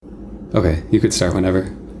Okay, you could start whenever.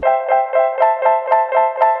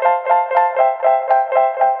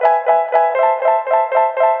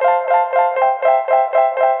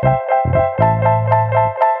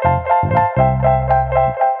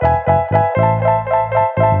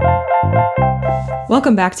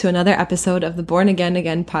 Welcome back to another episode of the Born Again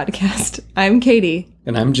Again podcast. I'm Katie.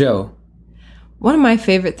 And I'm Joe. One of my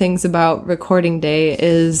favorite things about recording day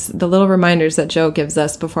is the little reminders that Joe gives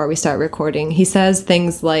us before we start recording. He says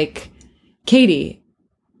things like, Katie,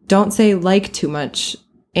 don't say like too much.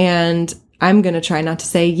 And I'm going to try not to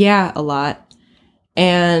say yeah a lot.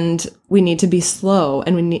 And we need to be slow.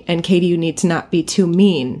 And Katie, you need to not be too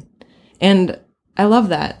mean. And I love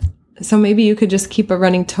that. So maybe you could just keep a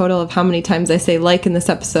running total of how many times I say like in this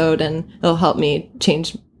episode, and it'll help me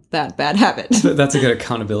change that bad habit. That's a good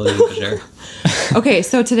accountability measure. Okay,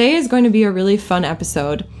 so today is going to be a really fun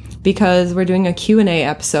episode because we're doing a Q&A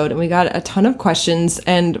episode, and we got a ton of questions,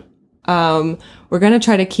 and we're going to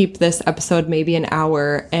try to keep this episode maybe an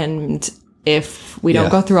hour, and if we don't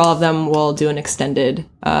go through all of them, we'll do an extended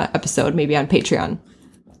episode maybe on Patreon.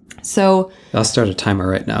 So I'll start a timer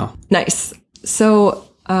right now. Nice. So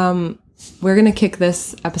we're going to kick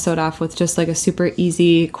this episode off with just like a super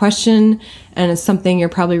easy question, and it's something you're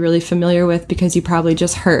probably really familiar with because you probably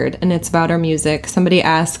just heard, and it's about our music. Somebody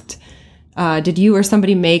asked, did you or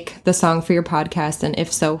somebody make the song for your podcast, and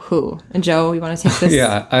if so, who? And Joe, you want to take this?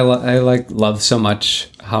 Yeah, I love so much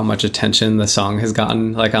how much attention the song has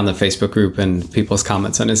gotten, like on the Facebook group and people's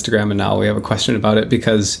comments on Instagram, and now we have a question about it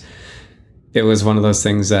because it was one of those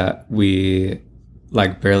things that we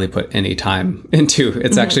like barely put any time into.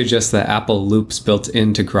 It's actually just the Apple loops built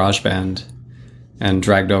into GarageBand and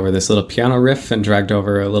dragged over this little piano riff and dragged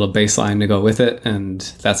over a little bass line to go with it. And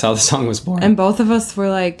that's how the song was born. And both of us were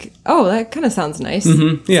like, oh, that kind of sounds nice.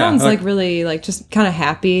 Mm-hmm. Yeah, sounds like really like just kind of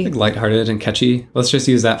happy. Like lighthearted and catchy. Let's just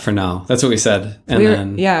use that for now. That's what we said.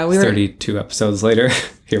 And we were 32 episodes later,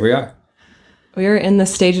 here we are. We were in the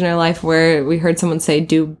stage in our life where we heard someone say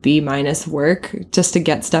do B- work just to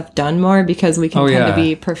get stuff done more because we can tend to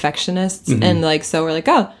be perfectionists. Mm-hmm. And like, so we're like,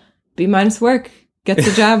 oh, B- work gets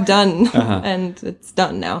the job done. And it's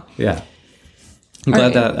done now. Yeah. I'm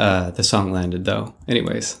glad that the song landed though.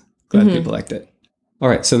 Anyways, glad people liked it. All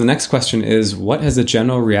right. So the next question is, what has the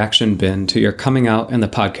general reaction been to your coming out and the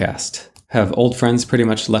podcast? Have old friends pretty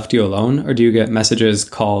much left you alone, or do you get messages,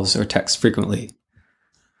 calls, or texts frequently?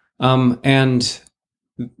 And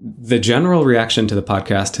the general reaction to the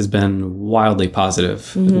podcast has been wildly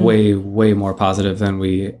positive, way, way more positive than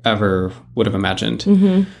we ever would have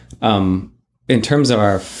imagined. In terms of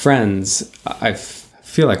our friends, I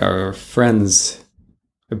feel like our friends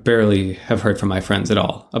barely have heard from my friends at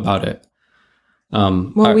all about it.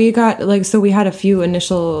 We got we had a few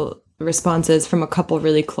initial responses from a couple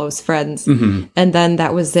really close friends, and then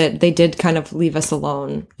that was it. They did kind of leave us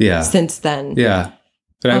alone since then. Yeah.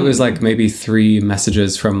 But it was like maybe 3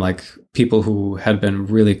 messages from like people who had been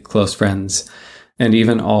really close friends. And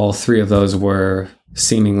even all 3 of those were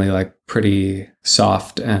seemingly like pretty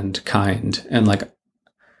soft and kind and like,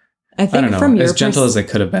 I don't know, from as gentle as they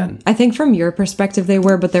could have been. I think from your perspective they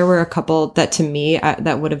were, but there were a couple that to me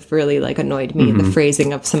that would have really like annoyed me, the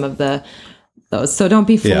phrasing of some of those. So don't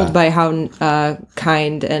be fooled by how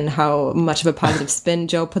kind and how much of a positive spin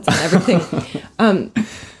Joe puts on everything.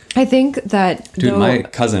 I think that my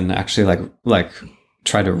cousin actually like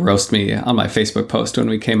tried to roast me on my Facebook post when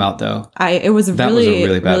we came out though. It was that was a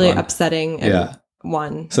really bad really one. Upsetting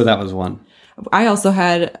one. So that was one. I also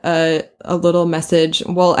had a little message.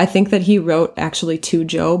 Well, I think that he wrote actually to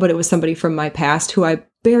Joe, but it was somebody from my past who I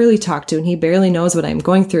barely talk to, and he barely knows what I'm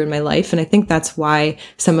going through in my life. And I think that's why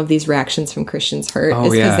some of these reactions from Christians hurt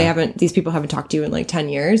is because these people haven't talked to you in like 10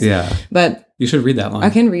 years. Yeah. But you should read that one. I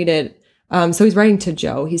can read it. So he's writing to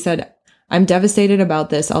Joe. He said, I'm devastated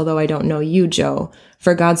about this, although I don't know you, Joe.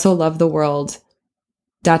 For God so loved the world, ...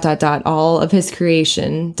 all of his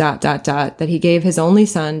creation, ... that he gave his only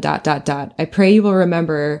son, ... I pray you will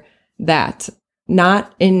remember that,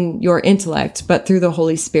 not in your intellect, but through the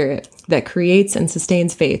Holy Spirit that creates and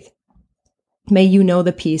sustains faith. May you know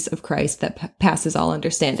the peace of Christ that passes all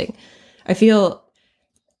understanding. I feel,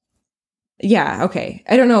 okay.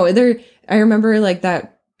 I don't know. I remember like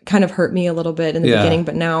that kind of hurt me a little bit in the beginning,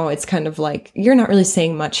 but now it's kind of like, you're not really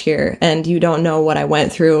saying much here and you don't know what I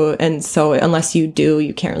went through. And so unless you do,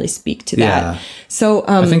 you can't really speak to that. So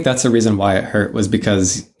I think that's the reason why it hurt was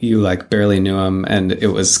because you like barely knew him and it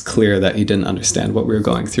was clear that he didn't understand what we were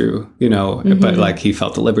going through, you know, but like he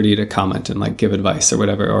felt the liberty to comment and like give advice or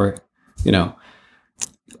whatever, or, you know.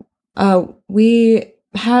 We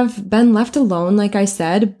have been left alone, like I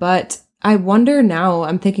said, but I wonder now,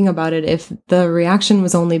 I'm thinking about it, if the reaction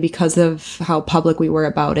was only because of how public we were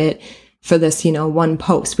about it for this, one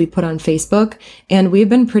post we put on Facebook. And we've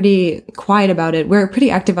been pretty quiet about it. We're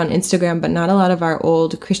pretty active on Instagram, but not a lot of our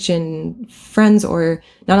old Christian friends or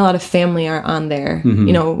not a lot of family are on there.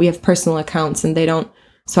 We have personal accounts and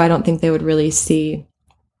so I don't think they would really see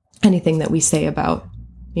anything that we say about,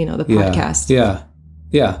 the podcast.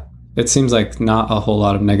 Yeah. It seems like not a whole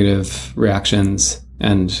lot of negative reactions.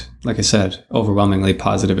 And like I said, overwhelmingly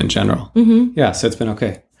positive in general. Yeah, so it's been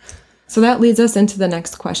okay. So that leads us into the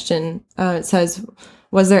next question. It says,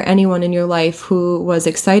 was there anyone in your life who was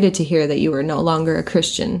excited to hear that you were no longer a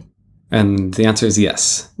Christian? And the answer is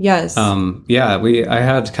yes. Yes. I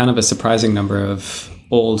had kind of a surprising number of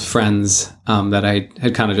old friends that I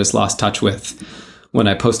had kind of just lost touch with. When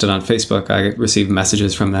I posted on Facebook, I received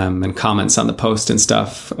messages from them and comments on the post and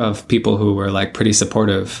stuff of people who were like pretty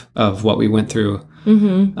supportive of what we went through.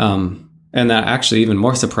 And that actually, even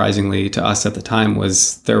more surprisingly to us at the time,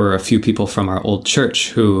 was there were a few people from our old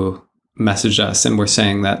church who messaged us and were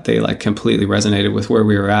saying that they like completely resonated with where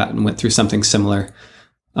we were at and went through something similar.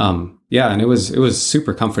 And it was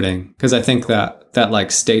super comforting, because I think that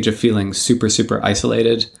like stage of feeling super, super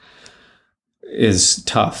isolated is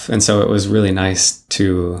tough. And so it was really nice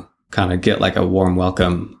to kind of get like a warm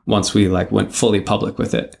welcome once we like went fully public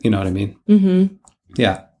with it. You know what I mean?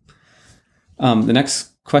 Yeah. The next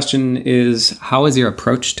question is, how has your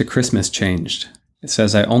approach to Christmas changed? It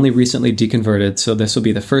says, I only recently deconverted, so this will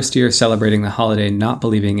be the first year celebrating the holiday not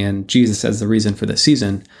believing in Jesus as the reason for the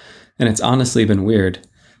season, and it's honestly been weird.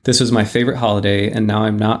 This was my favorite holiday, and now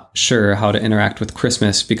I'm not sure how to interact with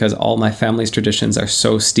Christmas because all my family's traditions are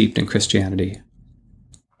so steeped in Christianity.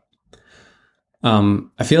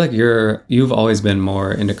 I feel like you've always been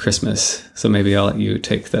more into Christmas, so maybe I'll let you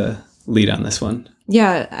take the lead on this one.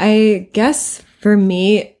 Yeah, I guess for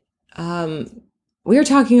me, we were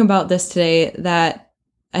talking about this today, that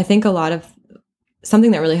I think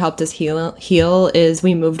something that really helped us heal is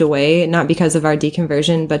we moved away, not because of our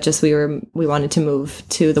deconversion, but just we wanted to move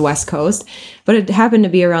to the West Coast. But it happened to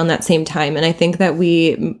be around that same time. And I think that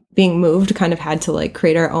we, being moved, kind of had to like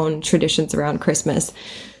create our own traditions around Christmas.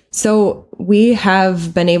 So we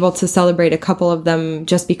have been able to celebrate a couple of them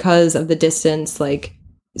just because of the distance.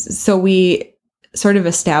 So we sort of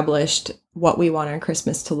established what we want our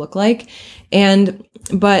Christmas to look like.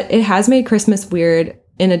 But it has made Christmas weird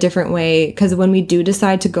in a different way, because when we do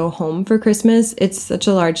decide to go home for Christmas, it's such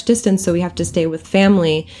a large distance, so we have to stay with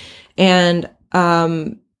family. And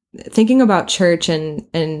thinking about church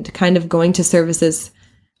and kind of going to services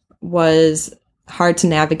was hard to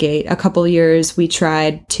navigate. A couple of years we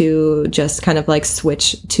tried to just kind of like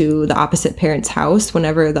switch to the opposite parent's house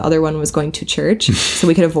whenever the other one was going to church so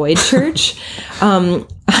we could avoid church. I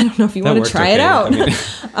don't know if you want to try it out.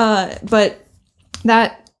 But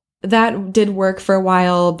that did work for a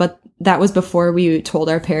while, but that was before we told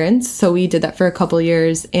our parents. So we did that for a couple of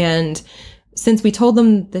years. And since we told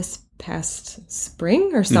them this past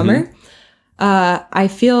spring or summer, I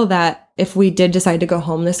feel that if we did decide to go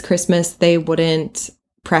home this Christmas, they wouldn't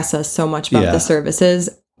press us so much about the services.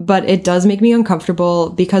 But it does make me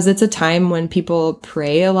uncomfortable because it's a time when people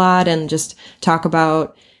pray a lot and just talk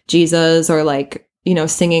about Jesus, or like,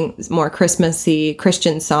 singing more Christmassy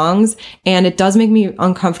Christian songs. And it does make me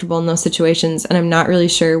uncomfortable in those situations. And I'm not really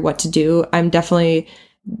sure what to do. I'm definitely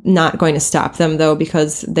not going to stop them though,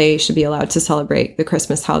 because they should be allowed to celebrate the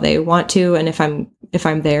Christmas how they want to. And if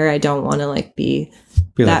I'm there, I don't want to like be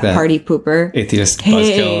that party pooper. Atheist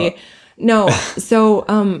buzzkill. No. So,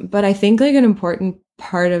 but I think like an important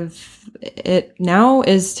part of it now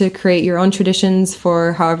is to create your own traditions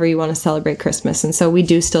for however you want to celebrate Christmas. And so we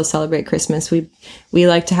do still celebrate Christmas. We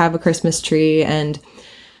like to have a Christmas tree, and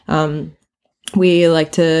we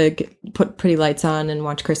like to put pretty lights on and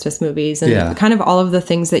watch Christmas movies and kind of all of the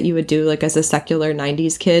things that you would do like as a secular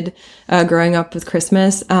 90s kid growing up with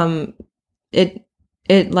Christmas.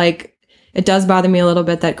 It does bother me a little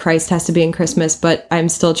bit that Christ has to be in Christmas, but I'm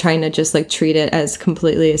still trying to just like treat it as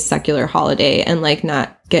completely a secular holiday and like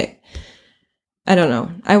not get, I don't know.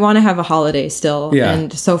 I want to have a holiday still. Yeah.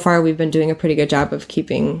 And so far we've been doing a pretty good job of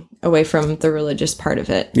keeping away from the religious part of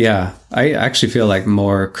it. Yeah. I actually feel like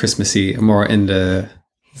more Christmassy, more into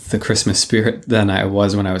the Christmas spirit than I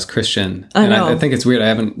was when I was Christian. I think it's weird.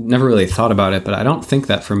 I never really thought about it, but I don't think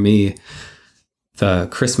that for me, the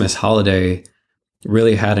Christmas holiday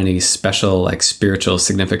really had any special like spiritual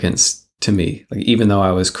significance to me. Like, even though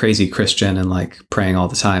I was crazy Christian and like praying all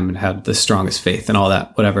the time and had the strongest faith and all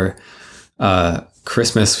that, whatever,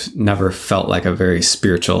 Christmas never felt like a very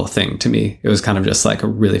spiritual thing to me. It was kind of just like a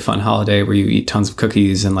really fun holiday where you eat tons of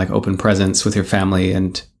cookies and like open presents with your family.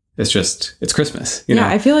 And it's Christmas, Yeah,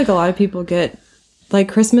 I feel like a lot of people get, like,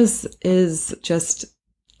 Christmas is just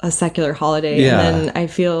a secular holiday. Yeah. And then I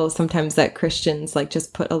feel sometimes that Christians, like,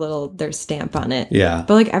 just put their stamp on it. Yeah.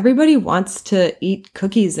 But, like, everybody wants to eat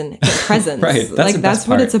cookies and get presents. Right. That's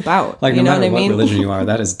what it's about. Like, you no know matter what I mean? religion you are,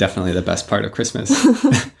 that is definitely the best part of Christmas.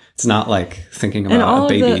 It's not like thinking about a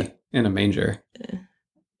baby in a manger.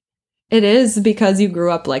 It is, because you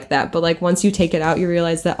grew up like that. But, like, once you take it out, you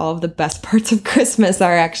realize that all of the best parts of Christmas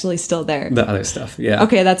are actually still there. The other stuff. Yeah.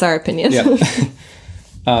 Okay, that's our opinion. Yeah.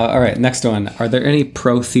 All right, next one. Are there any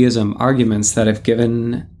pro-theism arguments that have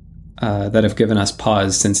given us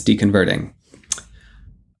pause since deconverting?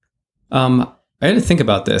 I had to think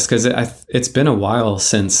about this because it's been a while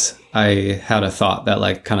since I had a thought that,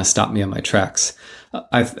 like, kind of stopped me in my tracks.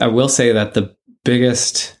 I will say that the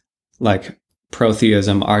biggest, like,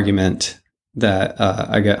 pro-theism argument that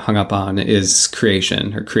I get hung up on is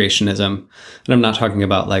creation or creationism, and I'm not talking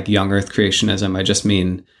about, like, young Earth creationism. I just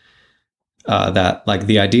mean that, like,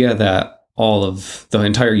 the idea that all of the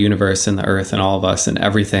entire universe and the earth and all of us and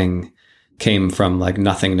everything came from, like,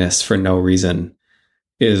 nothingness for no reason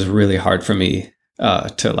is really hard for me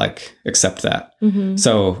to, like, accept that. Mm-hmm.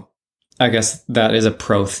 So I guess that is a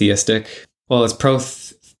pro-theistic. Well, it's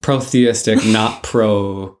pro-theistic, not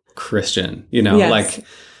pro-Christian, you know, yes. Like,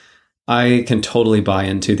 I can totally buy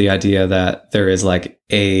into the idea that there is, like,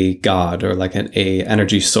 a God or, like, a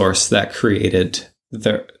energy source that created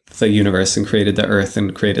the universe and created the earth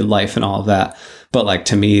and created life and all of that. But, like,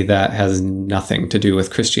 to me, that has nothing to do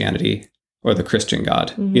with Christianity or the Christian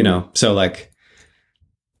God, mm-hmm. you know? So, like,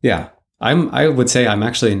 yeah, I would say I'm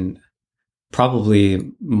actually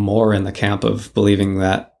probably more in the camp of believing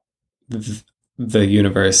that the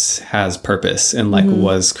universe has purpose and, like, mm-hmm.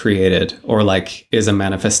 was created or, like, is a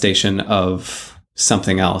manifestation of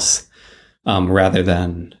something else, rather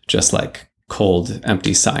than just, like, cold,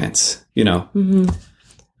 empty science, you know? Mm-hmm.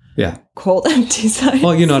 Yeah. Cold, empty science.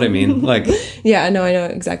 Well, you know what I mean? Like, yeah, no, I know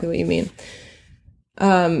exactly what you mean.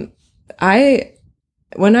 When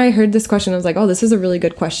I heard this question, I was like, oh, this is a really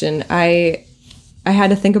good question. I had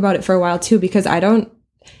to think about it for a while too, because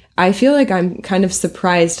I feel like I'm kind of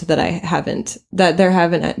surprised that that there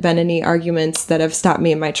haven't been any arguments that have stopped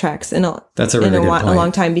me in my tracks That's a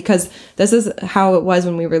long time, because this is how it was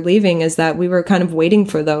when we were leaving, is that we were kind of waiting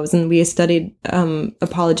for those, and we studied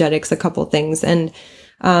apologetics, a couple things, and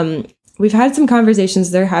we've had some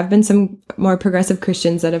conversations. There have been some more progressive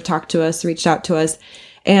Christians that have talked to us, reached out to us,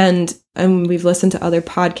 and we've listened to other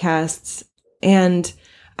podcasts, and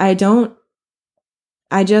I don't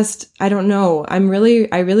know. I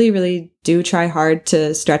really do try hard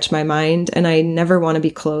to stretch my mind, and I never want to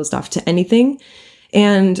be closed off to anything.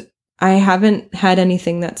 And I haven't had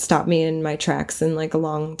anything that stopped me in my tracks in, like, a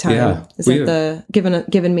long time. Yeah, it's like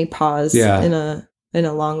given me pause in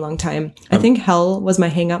a long time. I think hell was my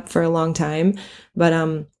hang up for a long time, but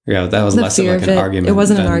yeah, that was less of, like, an argument. It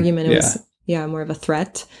wasn't an argument. It was more of a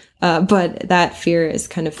threat. But that fear is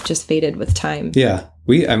kind of just faded with time. Yeah.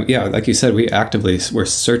 Like you said, we actively were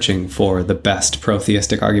searching for the best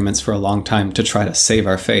pro-theistic arguments for a long time to try to save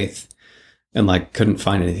our faith, and, like, couldn't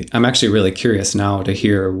find anything. I'm actually really curious now to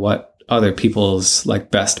hear what other people's,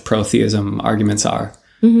 like, best pro-theism arguments are,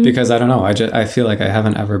 mm-hmm. because I don't know. I feel like I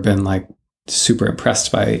haven't ever been, like, super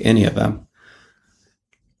impressed by any of them.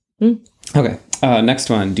 Mm. Okay. Next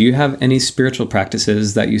one. Do you have any spiritual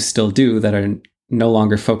practices that you still do that are no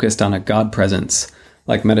longer focused on a God presence,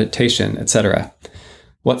 like meditation, etc.?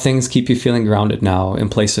 What things keep you feeling grounded now in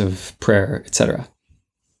place of prayer, etc.?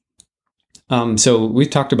 So we've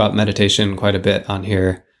talked about meditation quite a bit on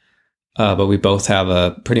here, but we both have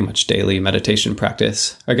a pretty much daily meditation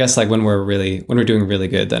practice. I guess, like, when we're doing really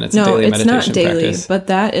good, then it's a daily meditation practice. No, it's not daily, but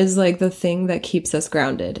that is, like, the thing that keeps us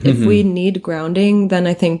grounded. Mm-hmm. If we need grounding, then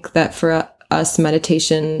I think that for us,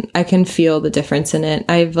 meditation, I can feel the difference in it.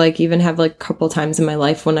 I've, like, even have, like, a couple times in my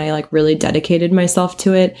life when I, like, really dedicated myself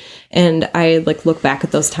to it, and I, like, look back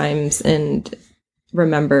at those times and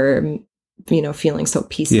remember, you know, feeling so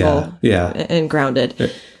peaceful and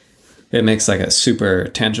grounded. It makes, like, a super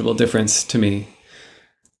tangible difference to me.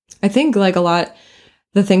 I think, like,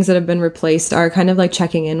 the things that have been replaced are kind of, like,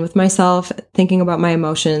 checking in with myself, thinking about my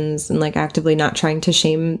emotions, and, like, actively not trying to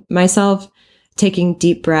shame myself, taking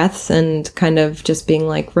deep breaths, and kind of just being,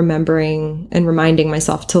 like, remembering and reminding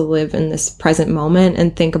myself to live in this present moment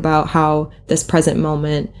and think about how this present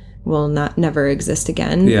moment will never exist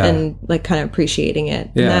again, and, like, kind of appreciating it.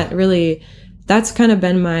 Yeah. And that's kind of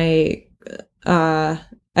been my,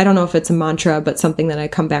 I don't know if it's a mantra, but something that I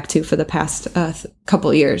come back to for the past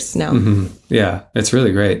couple years now. Mm-hmm. Yeah, it's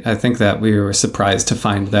really great. I think that we were surprised to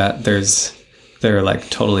find that there's there like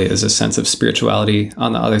totally is a sense of spirituality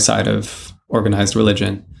on the other side of organized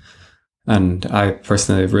religion. And I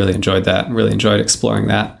personally have really enjoyed that, really enjoyed exploring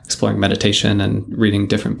meditation and reading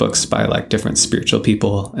different books by like different spiritual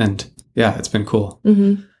people. And yeah, it's been cool.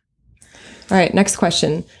 Mm-hmm. All right, next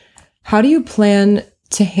question. How do you plan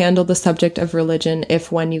to handle the subject of religion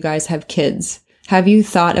if when you guys have kids? Have you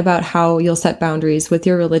thought about how you'll set boundaries with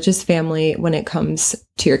your religious family when it comes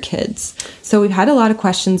to your kids? So we've had a lot of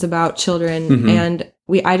questions about children, and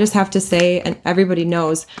I just have to say, and everybody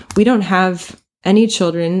knows, we don't have any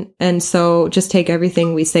children. And so just take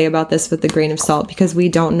everything we say about this with a grain of salt, because we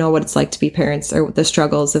don't know what it's like to be parents or the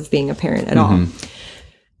struggles of being a parent at all.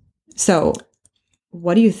 So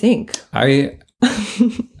what do you think? I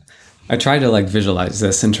tried to like visualize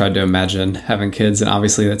this and tried to imagine having kids. And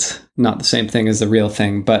obviously that's not the same thing as the real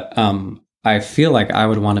thing. But I feel like I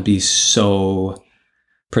would want to be so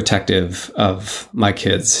protective of my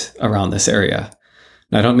kids around this area.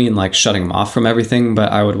 And I don't mean like shutting them off from everything,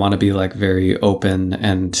 but I would want to be like very open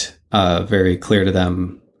and very clear to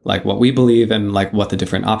them, like what we believe and like what the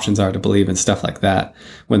different options are to believe and stuff like that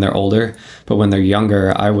when they're older. But when they're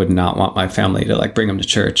younger, I would not want my family to like bring them to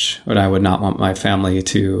church, or I would not want my family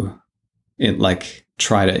to like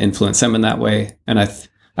try to influence them in that way. And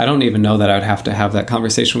I don't even know that I would have to have that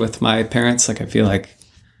conversation with my parents. Like I feel like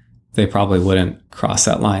they probably wouldn't cross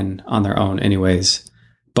that line on their own anyways.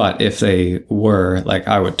 But if they were, like,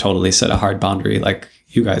 I would totally set a hard boundary. Like,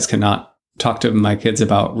 you guys cannot talk to my kids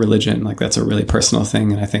about religion. Like, that's a really personal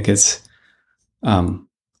thing. And I think it's,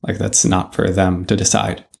 like, that's not for them to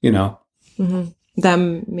decide, you know?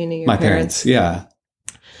 Them, meaning your my parents. Yeah.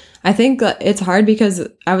 I think it's hard because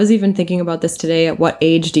I was even thinking about this today. At what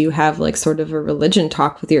age do you have, like, sort of a religion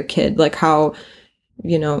talk with your kid? Like, how,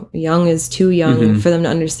 you know, young is too young for them to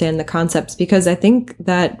understand the concepts. Because I think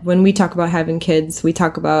that when we talk about having kids, we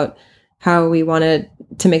talk about how we wanted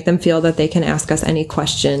to make them feel that they can ask us any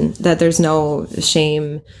question, that there's no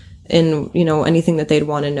shame in, you know, anything that they'd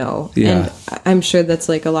want to know. Yeah. And I'm sure that's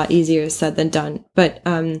like a lot easier said than done. But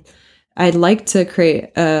I'd like to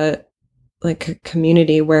create a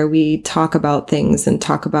community where we talk about things and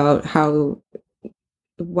talk about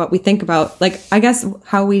what we think about, like, I guess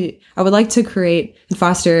I would like to create and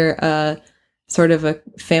foster a sort of a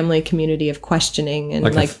family community of questioning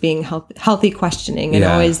and like being healthy questioning and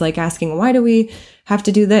always like asking, why do we have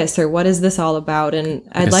to do this? Or what is this all about? And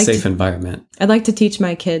I'd like a safe environment. I'd like to teach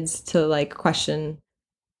my kids to like question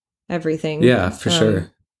everything. Yeah, for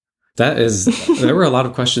sure. There were a lot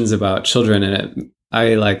of questions about children, and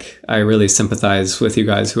I really sympathize with you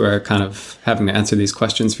guys who are kind of having to answer these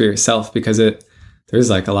questions for yourself, because there's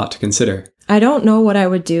like a lot to consider. I don't know what I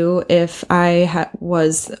would do if I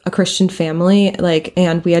was a Christian family, like,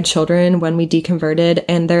 and we had children when we deconverted,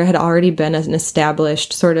 and there had already been an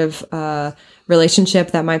established sort of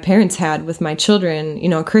relationship that my parents had with my children, you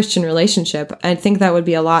know, a Christian relationship. I think that would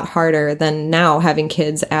be a lot harder than now having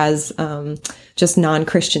kids as just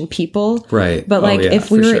non-Christian people. Right. But like, if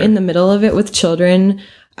we were in the middle of it with children,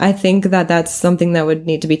 I think that that's something that would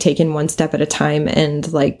need to be taken one step at a time,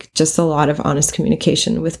 and like just a lot of honest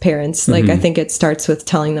communication with parents. Like, I think it starts with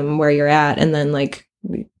telling them where you're at, and then like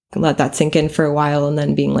let that sink in for a while, and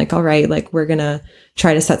then being like, all right, like we're going to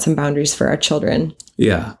try to set some boundaries for our children.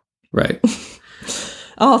 Yeah. Right.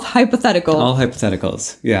 All hypothetical. All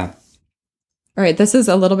hypotheticals. Yeah. All right. This is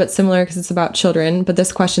a little bit similar because it's about children, but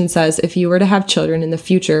this question says, if you were to have children in the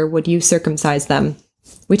future, would you circumcise them?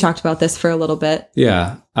 We talked about this for a little bit.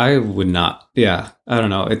 Yeah, I would not. Yeah. I don't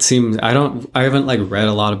know. It seems, I haven't like read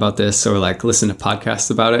a lot about this or like listened to podcasts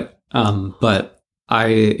about it. But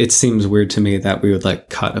it seems weird to me that we would like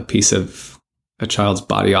cut a piece of a child's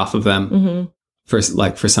body off of them for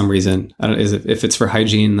some reason. I don't know, if it's for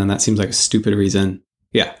hygiene, then that seems like a stupid reason.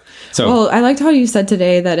 Yeah. So, well, I liked how you said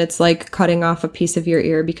today that it's like cutting off a piece of your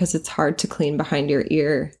ear because it's hard to clean behind your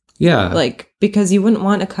ear. Yeah. Like, because you wouldn't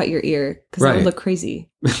want to cut your ear because it would look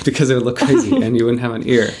crazy. Because it would look crazy and you wouldn't have an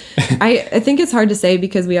ear. I think it's hard to say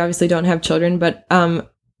because we obviously don't have children, but about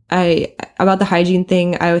the hygiene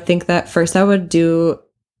thing, I would think that first I would do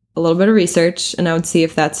a little bit of research and I would see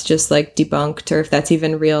if that's just like debunked or if that's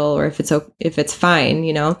even real or if it's fine,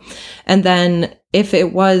 you know? And then if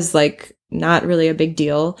it was like not really a big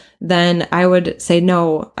deal, then I would say,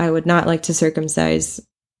 no, I would not like to circumcise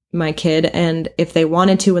my kid. And if they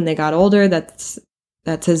wanted to when they got older, that's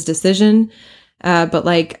his decision. But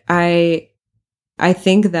like, I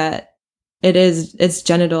think that it's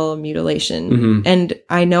genital mutilation. And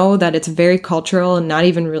I know that it's very cultural and not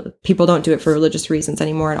even people don't do it for religious reasons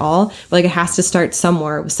anymore at all. But like, it has to start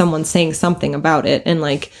somewhere with someone saying something about it. And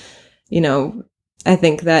like, you know, I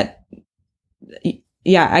think that,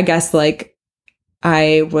 yeah, I guess like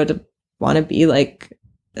I would want to be like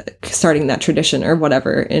starting that tradition or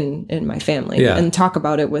whatever in my family and talk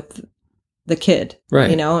about it with the kid,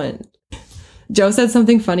 right? And Joe said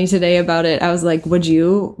something funny today about it. I was like, do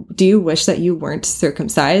you wish that you weren't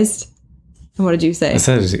circumcised? And what did you say? I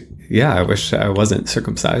said, yeah, I wish I wasn't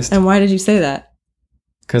circumcised. And why did you say that?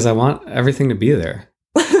 Because I want everything to be there.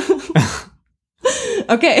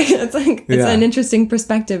 Okay, it's an interesting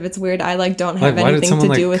perspective. It's weird. I don't have anything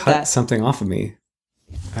to do with cut that. Something off of me.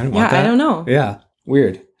 I don't want that. I don't know. Yeah,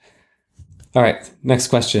 weird. All right, next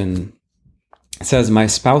question. It says, my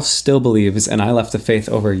spouse still believes, and I left the faith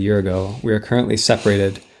over a year ago. We are currently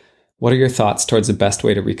separated. What are your thoughts towards the best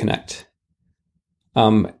way to reconnect?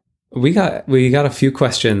 We got a few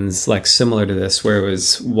questions like similar to this, where it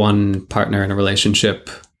was one partner in a relationship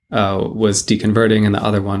was deconverting and the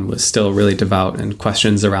other one was still really devout, and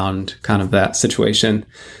questions around kind of that situation.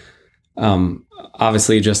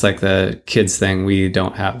 Obviously, just like the kids thing, we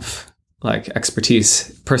don't have like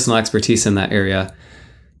personal expertise in that area.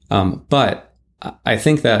 But I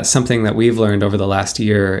think that something that we've learned over the last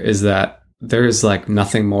year is that there's like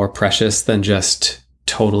nothing more precious than just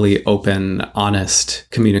totally open, honest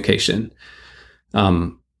communication.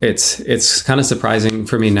 It's kind of surprising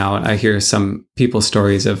for me now. I hear some people's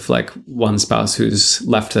stories of like one spouse who's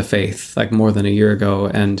left the faith like more than a year ago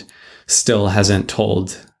and still hasn't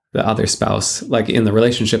told the other spouse. Like in the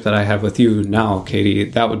relationship that I have with you now, Katie,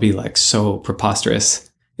 that would be like so preposterous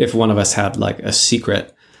if one of us had like a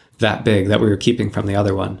secret that big that we were keeping from the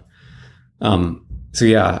other one. So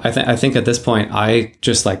yeah, I think at this point I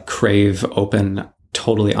just like crave open,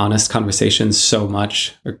 totally honest conversations so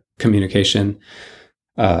much, or communication,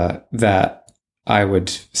 that I would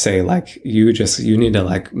say like, you need to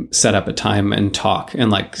like set up a time and talk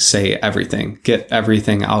and like say everything, get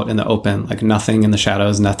everything out in the open, like nothing in the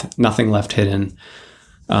shadows, nothing left hidden.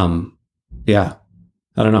 Yeah,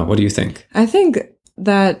 I don't know. What do you think? I think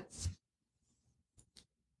that,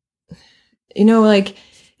 like,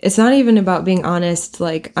 it's not even about being honest.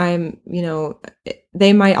 Like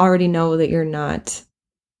they might already know that you're not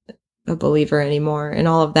a believer anymore and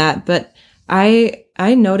all of that. But I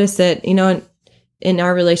notice it, in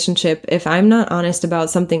our relationship, if I'm not honest about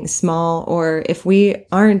something small, or if we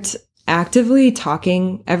aren't actively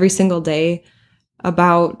talking every single day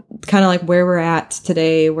about kind of like where we're at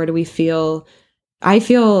today, where do we feel, I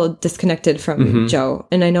feel disconnected from Joe.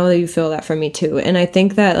 And I know that you feel that from me too. And I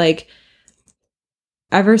think that like,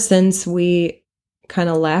 ever since we kind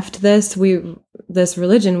of left this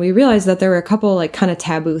religion, we realized that there were a couple like kind of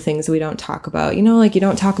taboo things we don't talk about. Like you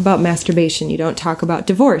don't talk about masturbation, you don't talk about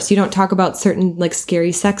divorce, you don't talk about certain like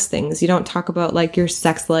scary sex things, you don't talk about like your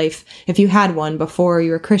sex life if you had one before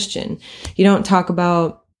you were Christian. You don't talk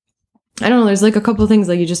about, I don't know, there's like a couple of things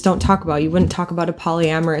like you just don't talk about. You wouldn't talk about a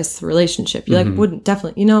polyamorous relationship. You like wouldn't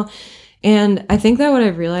definitely, And I think that what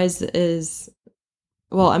I've realized is,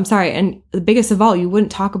 well, I'm sorry. And the biggest of all, you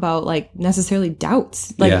wouldn't talk about like necessarily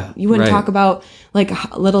doubts. Like you wouldn't talk about like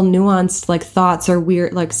little nuanced like thoughts or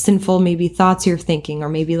weird, like sinful maybe thoughts you're thinking, or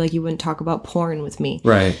maybe like you wouldn't talk about porn with me.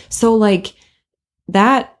 Right. So like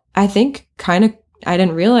that, I think kind of, I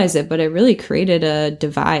didn't realize it, but it really created a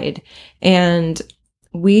divide. And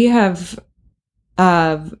we have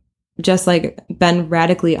just like been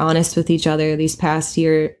radically honest with each other these past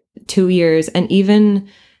 2 years. And even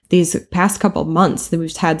these past couple months that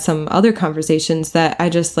we've had some other conversations that I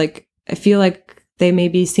just like, I feel like they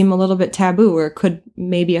maybe seem a little bit taboo or could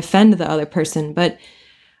maybe offend the other person. But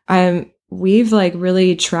we've like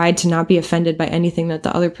really tried to not be offended by anything that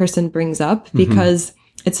the other person brings up, because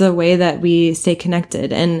it's a way that we stay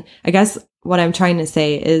connected. And I guess what I'm trying to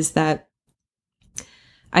say is that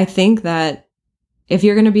I think that if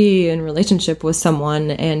you're going to be in a relationship with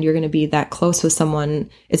someone and you're going to be that close with someone,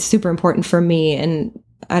 it's super important for me, and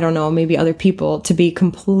I don't know, maybe other people, to be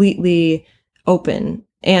completely open.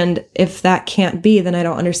 And if that can't be, then I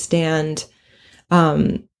don't understand.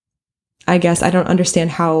 I guess I don't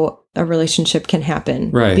understand how a relationship can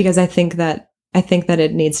happen. Right. Because I think that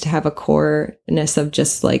it needs to have a coreness of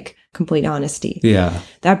just like complete honesty. Yeah.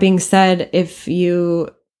 That being said, if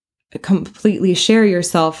you completely share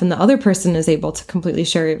yourself and the other person is able to completely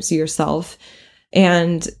share yourself,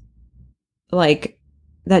 and like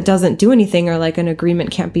that doesn't do anything, or like an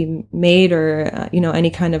agreement can't be made, or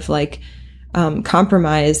any kind of like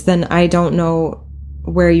compromise, then I don't know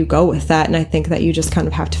where you go with that. And I think that you just kind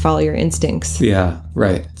of have to follow your instincts. Yeah,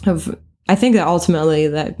 right. I think that ultimately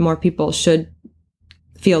that more people should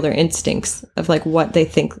feel their instincts of like what they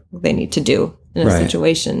think they need to do in a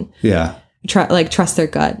situation. Yeah. Trust their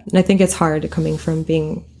gut. And I think it's hard coming from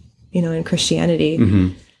being, in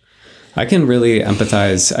Christianity. I can really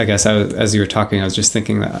empathize. I guess as you were talking, I was just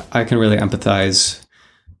thinking that I can really empathize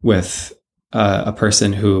with a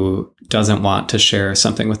person who doesn't want to share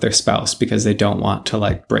something with their spouse because they don't want to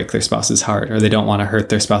like break their spouse's heart, or they don't want to hurt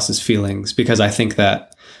their spouse's feelings. Because I think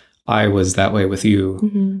that I was that way with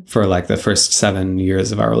you for like the first 7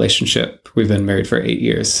 years of our relationship. We've been married for 8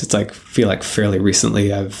 years. It's like, feel like fairly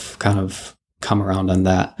recently I've kind of come around on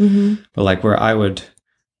that. But like where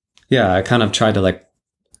I kind of tried to like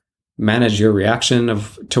manage your reaction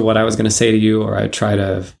to what I was going to say to you, or I try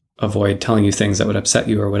to avoid telling you things that would upset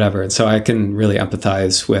you or whatever. And so I can really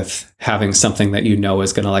empathize with having something that you know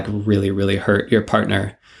is going to like really, really hurt your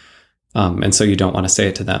partner. And so you don't want to say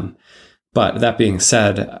it to them. But that being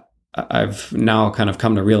said, I've now kind of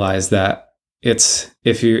come to realize that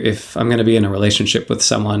if I'm going to be in a relationship with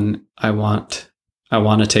someone, I want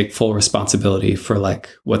to take full responsibility for like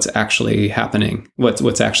what's actually happening,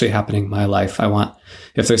 what's actually happening in my life.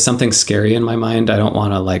 If there's something scary in my mind, I don't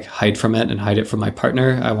want to like hide from it and hide it from my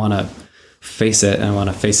partner. I want to face it, and I want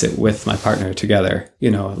to face it with my partner together.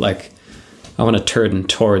 Like I want to turn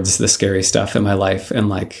towards the scary stuff in my life and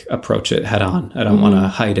like approach it head on. I don't want to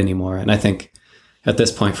hide anymore. And I think at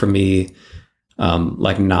this point for me,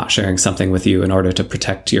 like not sharing something with you in order to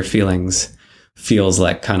protect your feelings feels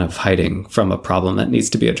like kind of hiding from a problem that needs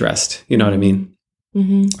to be addressed. You know what I mean?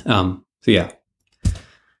 So yeah.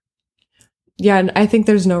 Yeah. And I think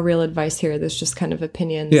there's no real advice here. There's just kind of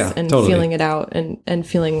opinions and totally. Feeling it out and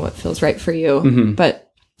feeling what feels right for you.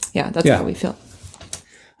 But yeah, that's how we feel.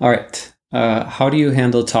 All right. How do you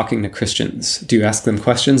handle talking to Christians? Do you ask them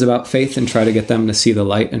questions about faith and try to get them to see the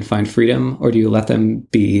light and find freedom? Or do you let them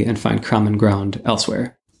be and find common ground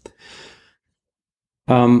elsewhere?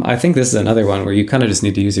 I think this is another one where you kind of just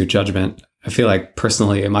need to use your judgment. I feel like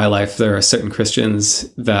personally in my life, there are certain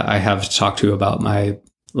Christians that I have talked to about my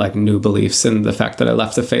like new beliefs and the fact that I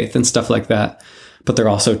left the faith and stuff like that. But there are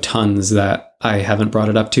also tons that I haven't brought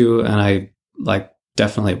it up to, and I like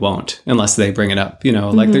definitely won't unless they bring it up.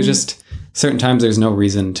 Like there's just certain times there's no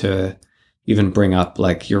reason to even bring up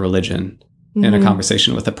like your religion in a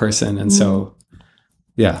conversation with a person. And so,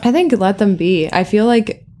 yeah. I think let them be. I feel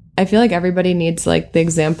like everybody needs like the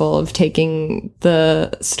example of taking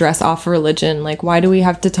the stress off religion. Like, why do we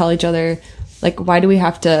have to tell each other, like, why do we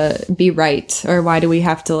have to be right? Or why do we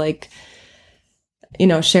have to like,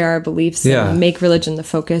 share our beliefs and make religion the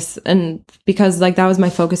focus? And because like that was my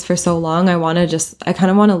focus for so long, I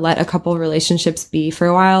kind of want to let a couple relationships be for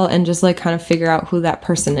a while and just like kind of figure out who that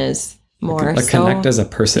person is more. Like connect as a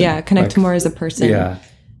person. Yeah. Connect more as a person. Yeah.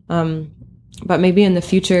 But maybe in the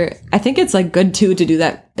future, I think it's like good too to do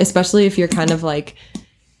that, especially if you're kind of like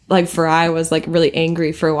I was like really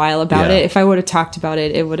angry for a while about it. If I would have talked about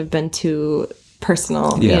it, it would have been too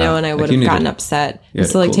personal, and I would have gotten upset.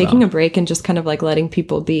 So like taking a break and just kind of like letting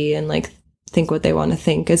people be and like think what they want to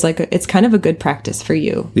think is like, it's kind of a good practice for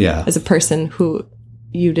you as a person who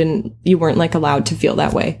you weren't like allowed to feel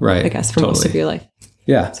that way, right? I guess for most of your life.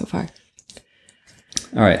 Yeah. So far.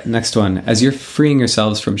 All right, next one. As you're freeing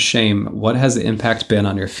yourselves from shame, what has the impact been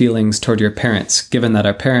on your feelings toward your parents, given that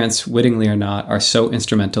our parents, wittingly or not, are so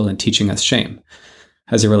instrumental in teaching us shame?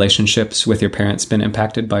 Has your relationships with your parents been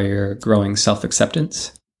impacted by your growing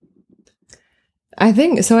self-acceptance? I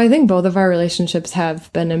think both of our relationships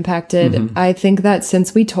have been impacted. I think that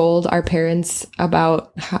since we told our parents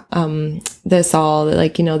about this all,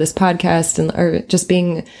 like, this podcast or just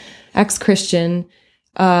being ex-Christian,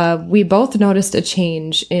 we both noticed a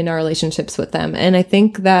change in our relationships with them. And I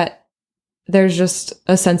think that there's just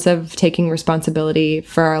a sense of taking responsibility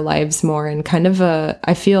for our lives more and kind of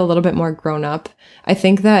I feel a little bit more grown up. I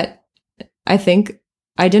think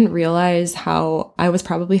I didn't realize how I was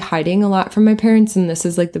probably hiding a lot from my parents. And this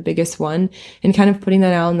is like the biggest one. And kind of putting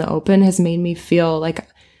that out in the open has made me feel like,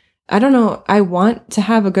 I don't know, I want to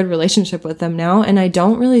have a good relationship with them now. And I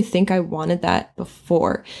don't really think I wanted that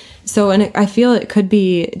before. So, and I feel it could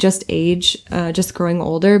be just age, just growing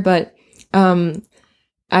older, but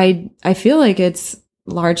I feel like it's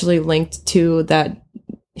largely linked to that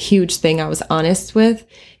huge thing I was honest with.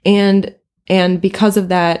 And because of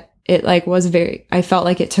that, it like was I felt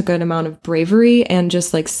like it took an amount of bravery and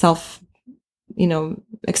just like self,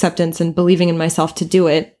 acceptance and believing in myself to do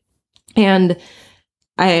it. And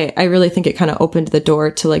I really think it kind of opened the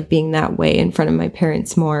door to like being that way in front of my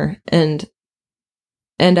parents more. And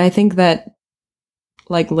I think that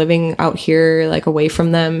like living out here, like away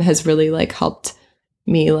from them has really like helped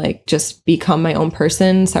me like just become my own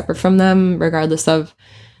person separate from them, regardless of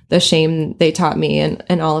the shame they taught me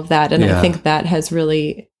and all of that. And I think that has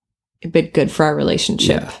really been good for our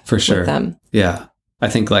relationship for sure. with them. Yeah. I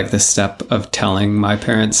think like the step of telling my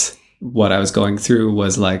parents what I was going through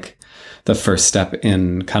was like the first step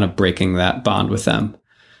in kind of breaking that bond with them.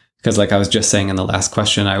 Because like I was just saying in the last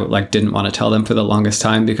question, I like didn't want to tell them for the longest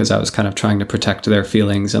time because I was kind of trying to protect their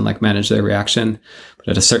feelings and like manage their reaction. But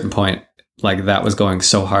at a certain point, like that was going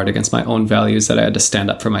so hard against my own values that I had to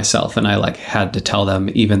stand up for myself, and I like had to tell them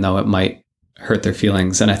even though it might hurt their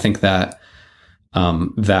feelings. And I think that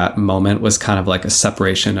that moment was kind of like a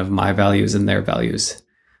separation of my values and their values.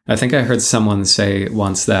 I think I heard someone say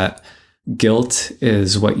once that guilt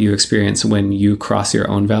is what you experience when you cross your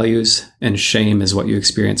own values, and shame is what you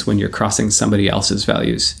experience when you're crossing somebody else's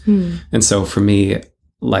values. And so for me,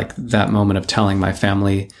 like that moment of telling my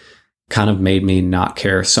family kind of made me not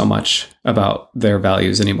care so much about their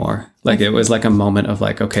values anymore. Like it was like a moment of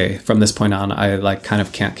like, okay, from this point on, I like kind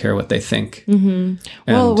of can't care what they think.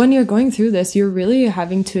 Well, when you're going through this, you're really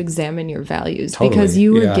having to examine your values Totally, because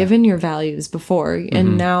you were given your values before,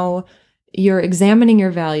 and now you're examining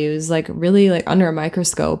your values like really like under a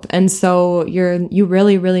microscope. And so you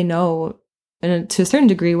really, really know, and to a certain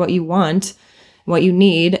degree, what you want, what you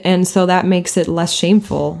need. And so that makes it less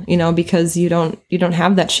shameful, you know, because you don't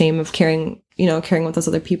have that shame of caring what those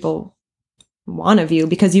other people want of you,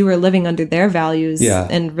 because you were living under their values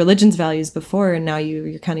and religion's values before, and now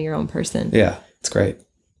you're kind of your own person. Yeah, it's great.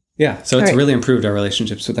 Yeah, so it's really improved our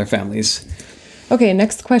relationships with our families. Okay,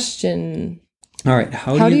 next question. All right,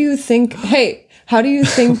 how do you think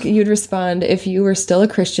you'd respond if you were still a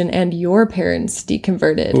Christian and your parents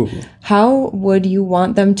deconverted? Ooh. How would you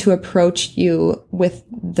want them to approach you with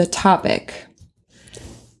the topic?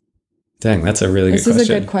 Dang, that's a really good question. This is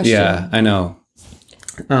a good question. Yeah, I know.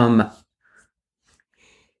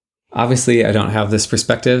 Obviously, I don't have this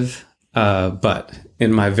perspective, but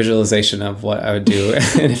in my visualization of what I would do,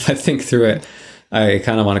 and if I think through it, I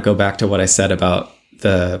kind of want to go back to what I said about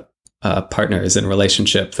the partners in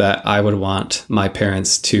relationship, that I would want my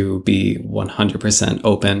parents to be 100%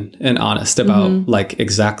 open and honest about like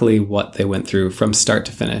exactly what they went through from start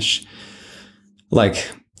to finish.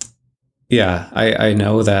 Like, yeah, I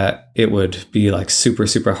know that it would be like super,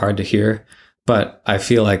 super hard to hear, but I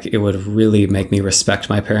feel like it would really make me respect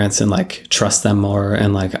my parents and like trust them more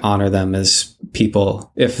and like honor them as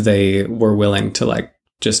people if they were willing to like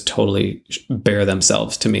just totally bare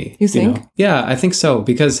themselves to me. You think? know? Yeah, I think so,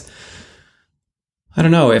 because I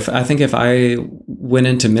don't know, if I went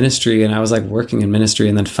into ministry and I was like working in ministry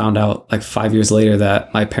and then found out like 5 years later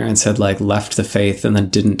that my parents had like left the faith and then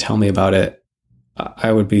didn't tell me about it,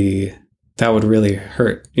 that would really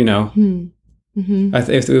hurt, you know?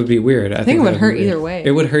 It would be weird. I think it would hurt either way.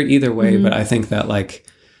 It would hurt either way, but I think that like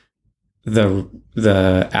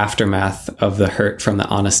the aftermath of the hurt from the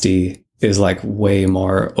honesty is like way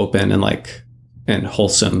more open and like and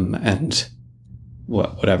wholesome and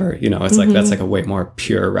whatever, you know, it's like that's like a way more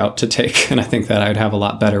pure route to take. And I think that I'd have a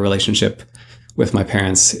lot better relationship with my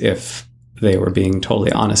parents if they were being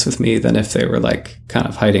totally honest with me than if they were like kind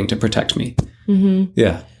of hiding to protect me.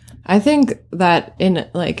 Yeah. I think that in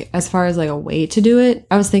like, as far as like a way to do it,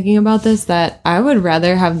 I was thinking about this, that I would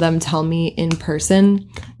rather have them tell me in person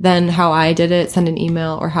than how I did it, send an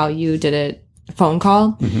email, or how you did it, phone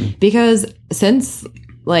call. Because since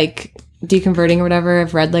like deconverting or whatever,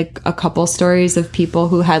 I've read like a couple stories of people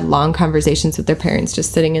who had long conversations with their parents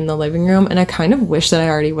just sitting in the living room. And I kind of wish that I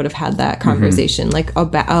already would have had that conversation, like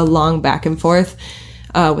a long back and forth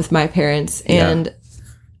with my parents. And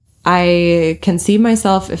I can see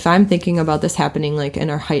myself, if I'm thinking about this happening like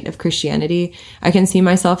in our height of Christianity, I can see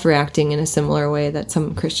myself reacting in a similar way that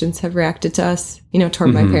some Christians have reacted to us, you know,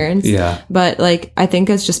 toward my parents. Yeah. But like, I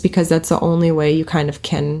think it's just because that's the only way you kind of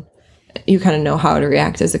know how to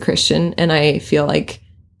react as a Christian. And I feel like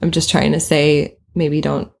I'm just trying to say, maybe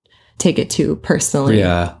don't take it too personally.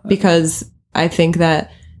 Yeah. Because I think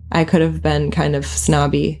that I could have been kind of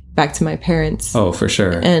snobby back to my parents. Oh, for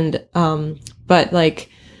sure. And, but like,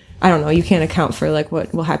 I don't know, you can't account for like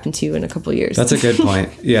what will happen to you in a couple of years. That's a good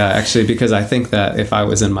point. Yeah, actually, because I think that if I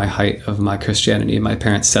was in my height of my Christianity and my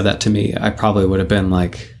parents said that to me, I probably would have been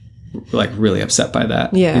like really upset by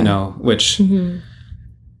that. Yeah. You know, which I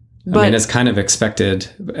mean, it's kind of expected.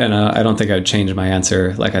 And I don't think I'd change my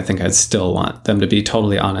answer. Like, I think I'd still want them to be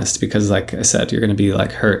totally honest because, like I said, you're going to be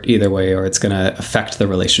like hurt either way, or it's going to affect the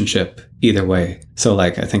relationship either way. So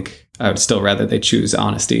like, I think I would still rather they choose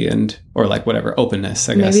honesty or like whatever, openness,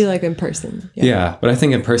 I guess. Maybe like in person. Yeah. But I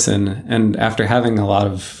think in person, and after having a lot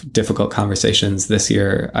of difficult conversations this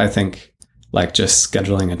year, I think like just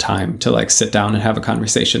scheduling a time to like sit down and have a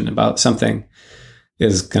conversation about something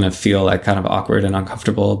is going to feel like kind of awkward and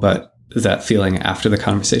uncomfortable. But that feeling after the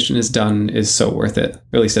conversation is done is so worth it.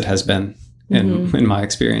 Or at least it has been in my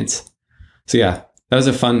experience. So yeah, that was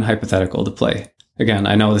a fun hypothetical to play. again,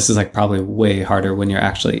 I know this is like probably way harder when you're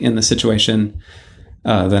actually in the situation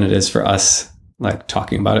than it is for us like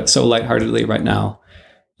talking about it so lightheartedly right now.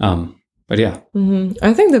 But yeah.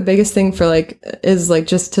 I think the biggest thing for like is like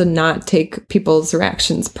just to not take people's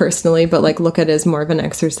reactions personally, but like look at it as more of an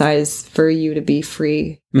exercise for you to be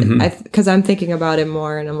free. Because I'm thinking about it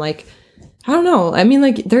more and I'm like, I don't know. I mean,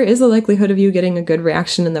 like there is a likelihood of you getting a good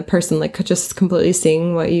reaction in the person, like just completely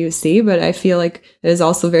seeing what you see. But I feel like it is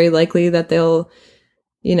also very likely that they'll,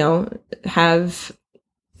 you know, have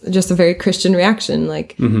just a very Christian reaction,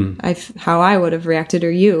 like how I would have reacted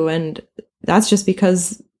or you. And that's just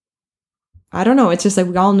because I don't know. It's just like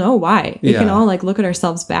we all know why. We can all like look at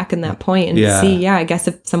ourselves back in that point and see, I guess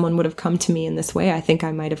if someone would have come to me in this way, I think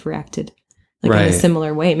I might have reacted like in a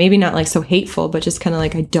similar way. Maybe not like so hateful, but just kind of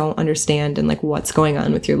like I don't understand and like what's going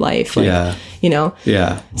on with your life. Like, you know?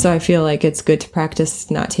 Yeah. So I feel like it's good to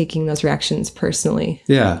practice not taking those reactions personally.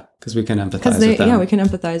 Yeah. Because we can empathize with them. Yeah, we can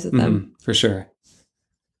empathize with them. For sure.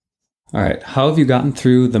 All right. How have you gotten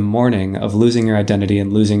through the mourning of losing your identity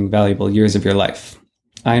and losing valuable years of your life?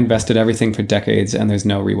 I invested everything for decades and there's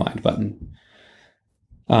no rewind button.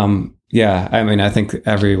 Yeah, I mean, I think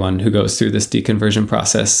everyone who goes through this deconversion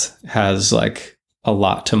process has like a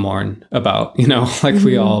lot to mourn about, you know, like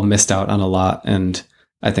we all missed out on a lot. And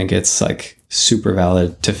I think it's like super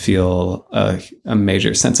valid to feel a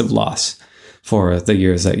major sense of loss for the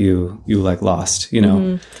years that you like lost, you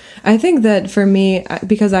know? I think that for me,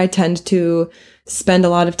 because I tend to spend a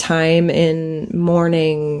lot of time in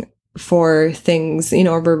mourning for things, you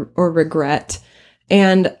know, or regret.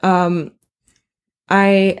 And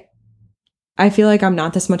I feel like I'm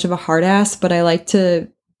not this much of a hard ass, but I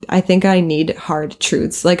think I need hard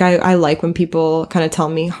truths. Like I like when people kind of tell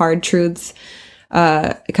me hard truths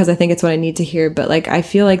because I think it's what I need to hear. But like I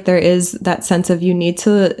feel like there is that sense of you need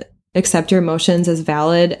to accept your emotions as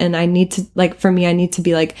valid. And I need to, like, for me, I need to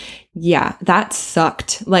be like, yeah, that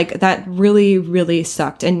sucked. Like that really, really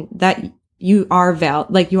sucked. And that you are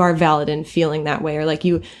valid in feeling that way, or like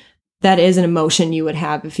that is an emotion you would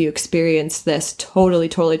have if you experienced this. Totally.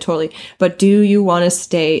 But do you want to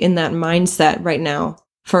stay in that mindset right now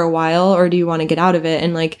for a while, or do you want to get out of it?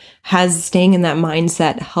 And like, has staying in that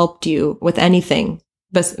mindset helped you with anything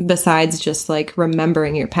besides just like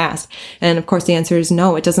remembering your past? And of course the answer is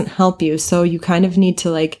no, it doesn't help you. So you kind of need to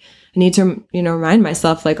you know, remind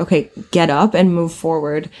myself like, okay, get up and move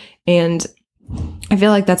forward. And I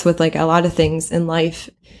feel like that's with like a lot of things in life.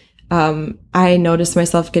 I noticed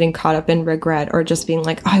myself getting caught up in regret, or just being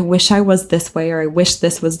like, oh, I wish I was this way, or I wish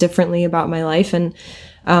this was differently about my life. And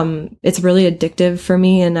it's really addictive for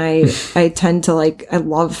me. And I tend to like, I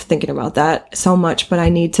love thinking about that so much, but I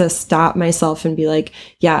need to stop myself and be like,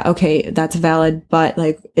 yeah, okay, that's valid. But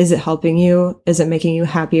like, is it helping you? Is it making you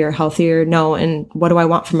happier, healthier? No. And what do I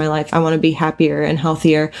want for my life? I want to be happier and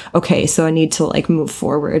healthier. Okay. So I need to like move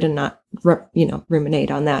forward and not,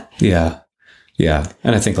 ruminate on that. Yeah. Yeah.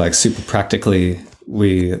 And I think like super practically,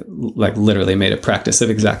 we like literally made a practice of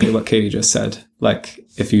exactly what Katie just said. Like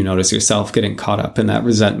if you notice yourself getting caught up in that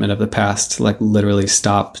resentment of the past, like literally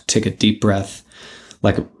stop, take a deep breath,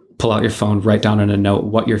 like pull out your phone, write down in a note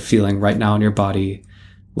what you're feeling right now in your body,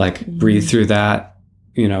 like breathe through that,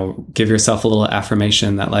 you know, give yourself a little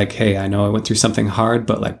affirmation that like, hey, I know I went through something hard,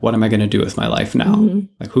 but like, what am I going to do with my life now?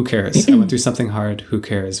 Like, who cares? I went through something hard. Who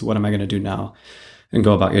cares? What am I going to do now? And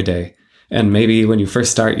go about your day. And maybe when you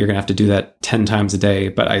first start, you're going to have to do that 10 times a day.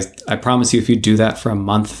 But I promise you, if you do that for a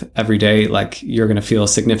month every day, like you're going to feel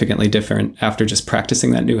significantly different after just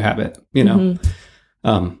practicing that new habit, you know?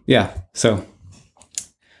 Yeah. So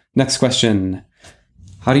next question.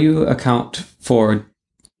 How do you account for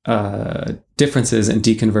differences in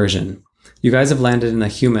deconversion? You guys have landed in a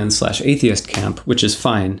human/atheist camp, which is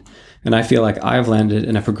fine. And I feel like I've landed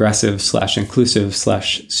in a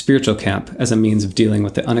progressive/inclusive/spiritual camp as a means of dealing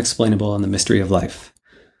with the unexplainable and the mystery of life.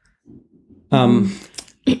 I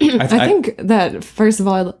think that, first of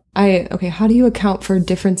all, how do you account for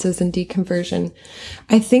differences in deconversion?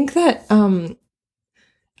 I think that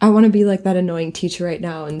I want to be like that annoying teacher right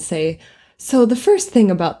now and say, so the first thing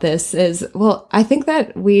about this is, well, I think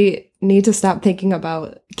that we need to stop thinking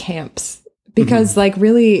about camps. Because like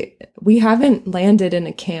really, we haven't landed in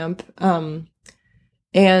a camp.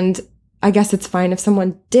 And I guess it's fine if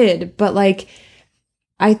someone did, but like,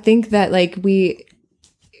 I think that like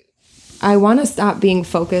I want to stop being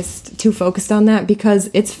too focused on that, because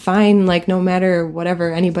it's fine. Like no matter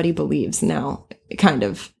whatever anybody believes now, kind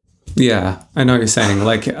of. Yeah, I know what you're saying.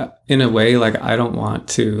 Like in a way, like I don't want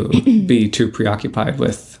to be too preoccupied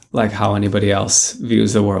with like how anybody else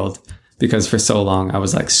views the world. Because for so long, I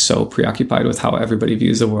was like so preoccupied with how everybody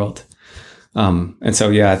views the world. And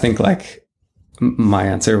so, yeah, I think like my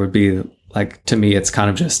answer would be like, to me, it's kind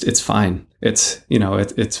of just, it's fine. It's,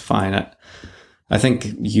 it's fine. I think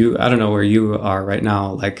I don't know where you are right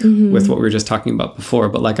now, like with what we were just talking about before,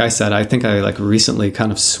 but like I said, I think I like recently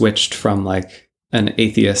kind of switched from like an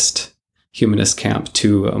atheist humanist camp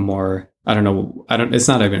to a more, it's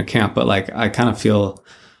not even a camp, but like I feel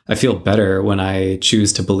better when I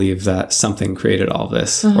choose to believe that something created all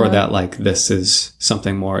this, or that like this is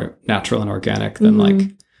something more natural and organic than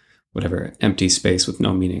like whatever empty space with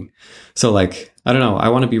no meaning. So like, I don't know, I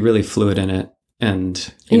want to be really fluid in it.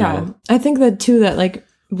 And you know, I think that too, that like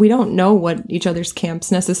we don't know what each other's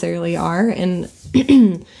camps necessarily are. And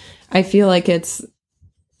I feel like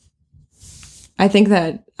I think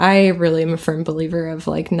that I really am a firm believer of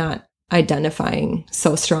like not identifying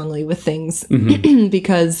so strongly with things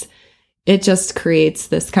because it just creates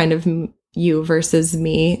this kind of you versus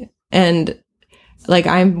me. And like,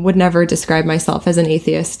 I would never describe myself as an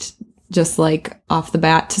atheist just like off the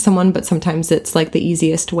bat to someone, but sometimes it's like the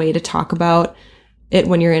easiest way to talk about it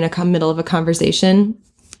when you're in a middle of a conversation.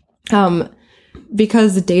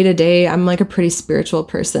 Because day to day, I'm like a pretty spiritual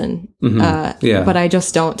person. But I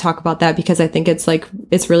just don't talk about that because I think it's like,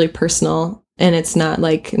 it's really personal and it's not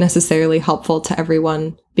like necessarily helpful to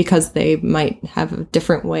everyone because they might have a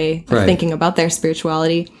different way of thinking about their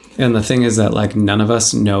spirituality. And the thing is that like none of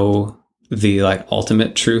us know the like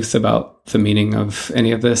ultimate truth about the meaning of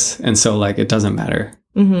any of this. And so like, it doesn't matter.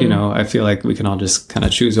 I feel like we can all just kind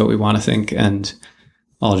of choose what we want to think and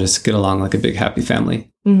all just get along like a big happy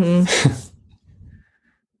family.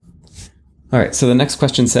 All right. So the next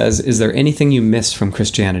question says, is there anything you miss from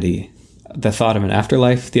Christianity? The thought of an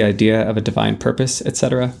afterlife, the idea of a divine purpose,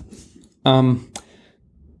 etc.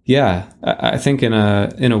 Yeah, I think in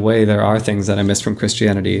a way there are things that I miss from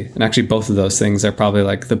Christianity. And actually both of those things are probably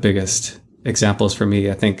like the biggest examples for me.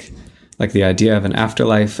 I think like the idea of an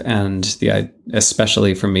afterlife and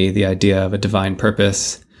especially for me, the idea of a divine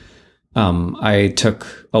purpose. I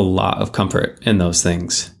took a lot of comfort in those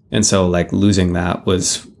things. And so like losing that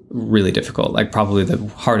was really difficult. Like probably the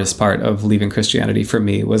hardest part of leaving Christianity for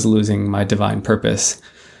me was losing my divine purpose,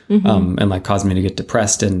 and like caused me to get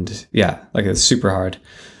depressed. And yeah, like it's super hard.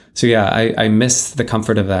 So yeah, I miss the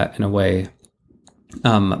comfort of that in a way.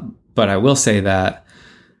 But I will say that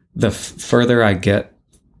the further I get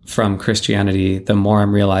from Christianity, the more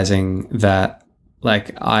I'm realizing that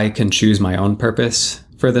like I can choose my own purpose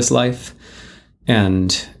for this life.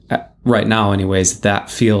 And right now anyways, that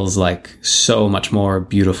feels like so much more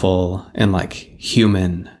beautiful and like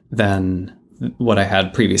human than what I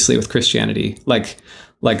had previously with Christianity. Like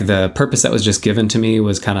the purpose that was just given to me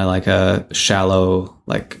was kind of like a shallow,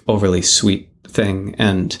 like overly sweet thing.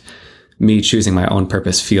 And me choosing my own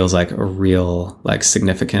purpose feels like a real, like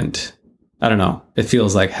significant, I don't know. It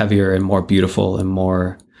feels like heavier and more beautiful and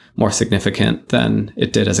more significant than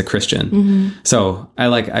it did as a Christian. So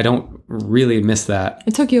I don't really miss that.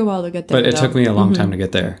 It took you a while to get there. But it took me a long time to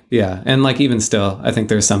get there. Yeah. And like, even still, I think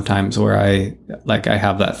there's some times where I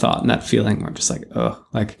have that thought and that feeling where I'm just like, oh,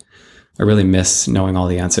 like I really miss knowing all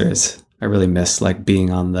the answers. I really miss like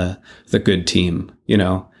being on the good team,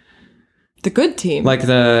 The good team.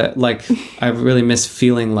 I really miss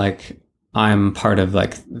feeling like I'm part of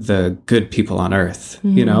like the good people on earth,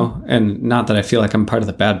 and not that I feel like I'm part of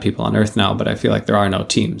the bad people on earth now, but I feel like there are no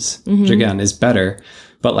teams, which again is better,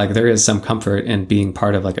 but like there is some comfort in being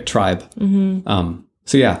part of like a tribe.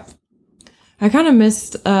 So yeah. I kind of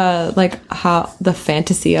missed like how the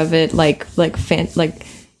fantasy of it, like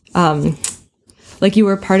you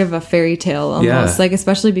were part of a fairy tale almost, like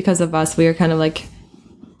especially because of us, we were kind of like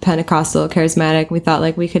Pentecostal, charismatic. We thought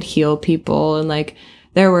like we could heal people and like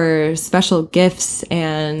there were special gifts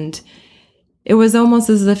and it was almost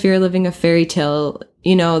as if you're living a fairy tale.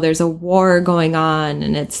 There's a war going on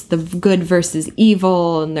and it's the good versus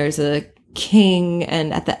evil and there's a king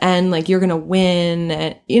and at the end, like you're going to win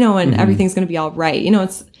and, and everything's going to be all right.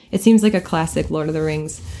 It seems like a classic Lord of the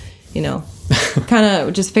Rings, kind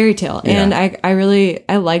of just fairy tale. Yeah. And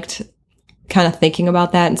I liked kind of thinking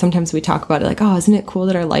about that. And sometimes we talk about it like, oh, isn't it cool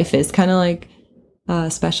that our life is kind of like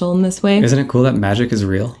special in this way? Isn't it cool that magic is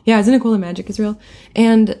real? Yeah, isn't it cool that magic is real?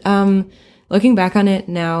 And looking back on it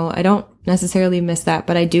now, I don't necessarily miss that,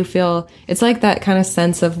 but I do feel it's like that kind of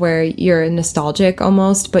sense of where you're nostalgic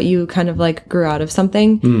almost, but you kind of like grew out of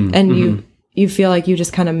something and you feel like you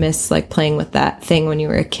just kind of miss like playing with that thing when you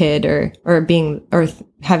were a kid or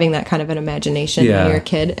having that kind of an imagination when you're a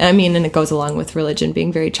kid. I mean, and it goes along with religion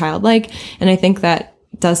being very childlike. And I think that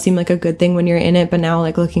does seem like a good thing when you're in it. But now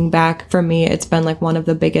like looking back, for me, it's been like one of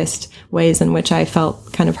the biggest ways in which I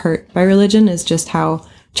felt kind of hurt by religion is just how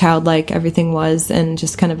childlike everything was and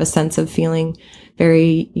just kind of a sense of feeling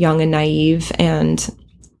very young and naive and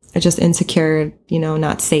just insecure,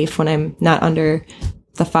 not safe when I'm not under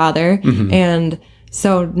the Father. Mm-hmm. And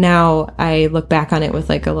so now I look back on it with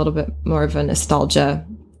like a little bit more of a nostalgia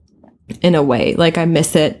in a way. Like I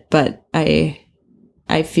miss it, but I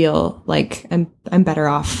feel like I'm better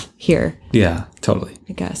off here. Yeah, totally.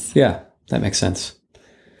 I guess. Yeah, that makes sense.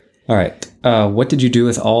 All right. What did you do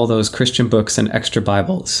with all those Christian books and extra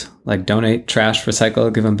Bibles? Like donate, trash,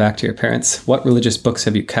 recycle, give them back to your parents? What religious books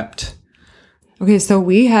have you kept? Okay, so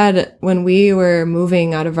we had, when we were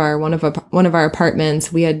moving out of one of our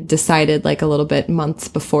apartments, we had decided like a little bit months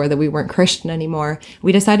before that we weren't Christian anymore.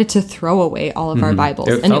 We decided to throw away all of our Bibles.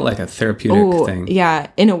 It felt like a therapeutic thing. Yeah,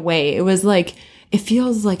 in a way. It was like, it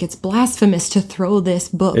feels like it's blasphemous to throw this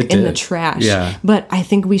book in the trash. Yeah. But I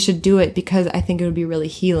think we should do it because I think it would be really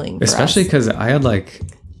healing for Especially us. because I had like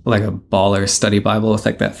a baller study Bible with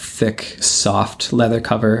like that thick, soft leather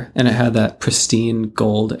cover, and it had that pristine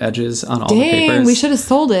gold edges on all the papers. Dang, we should have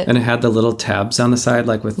sold it. And it had the little tabs on the side,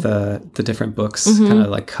 like with the different books kind of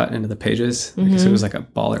like cut into the pages. So it was like a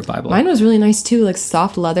baller Bible. Mine was really nice too, like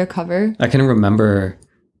soft leather cover. I can remember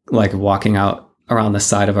like walking out around the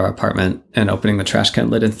side of our apartment and opening the trash can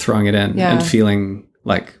lid and throwing it in and feeling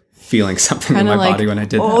something in my body when I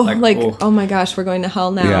did that. Oh my gosh, we're going to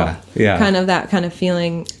hell now. Yeah. Kind of that kind of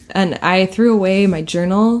feeling. And I threw away my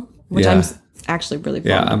journal, which I'm actually really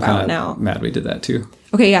bummed I'm about now. Mad we did that too.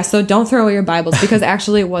 Okay, yeah, so don't throw away your Bibles because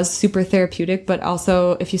actually it was super therapeutic, but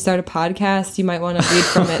also if you start a podcast, you might want to read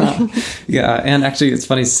from it. Yeah, and actually it's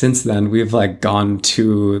funny, since then we've like gone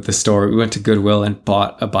to the store. We went to Goodwill and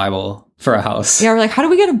bought a Bible for a house. Yeah, we're like, how do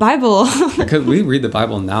we get a Bible? Because we read the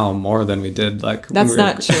Bible now more than we did. Like that's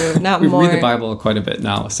not true. Not we more. We read the Bible quite a bit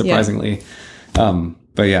now, surprisingly. Yeah.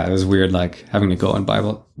 But yeah, it was weird, like having to go and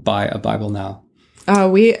buy a Bible now.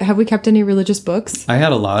 Have we kept any religious books? I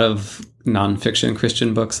had a lot of nonfiction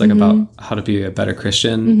Christian books, like about how to be a better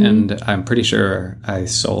Christian, and I'm pretty sure I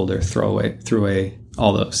sold or threw away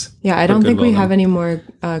all those. Yeah, I don't think we have any more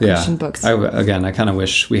Christian books. I kind of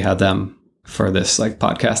wish we had them for this like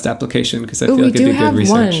podcast application, because I feel like it'd be good research. We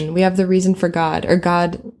do have one. We have The Reason for God, or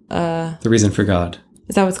God. The Reason for God.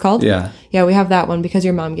 Is that what it's called? Yeah. Yeah, we have that one because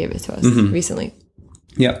your mom gave it to us recently.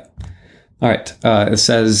 Yep. All right. It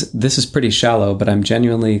says, this is pretty shallow, but I'm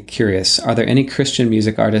genuinely curious. Are there any Christian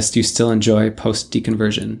music artists you still enjoy post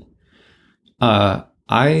deconversion?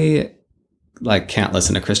 I can't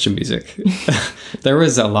listen to Christian music. There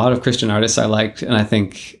was a lot of Christian artists I liked, and I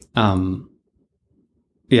think, I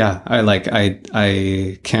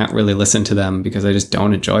can't really listen to them because I just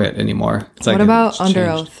don't enjoy it anymore. It's what about Under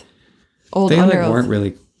Oath? They weren't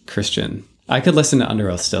really Christian. I could listen to Under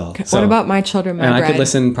Oath still. What about My Children, My Bride? And I could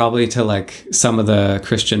listen probably to like some of the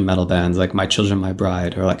Christian metal bands, like My Children, My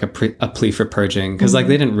Bride, or like a Plea for Purging, because like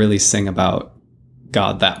they didn't really sing about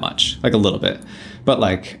God that much, like a little bit. But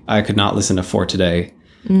like I could not listen to For Today,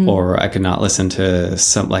 or I could not listen to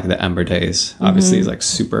some like the Ember Days. Obviously, it's like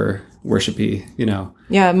super worshipy,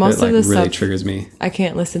 Yeah, most of this really stuff triggers me. I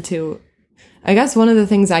can't listen to. I guess one of the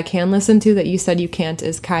things I can listen to that you said you can't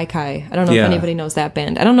is Kai Kai. I don't know if anybody knows that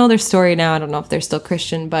band. I don't know their story now. I don't know if they're still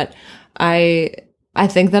Christian, but I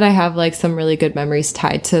think that I have like some really good memories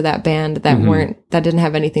tied to that band that didn't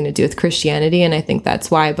have anything to do with Christianity, and I think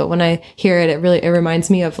that's why. But when I hear it, it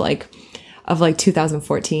reminds me of like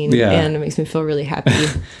 2014, and it makes me feel really happy.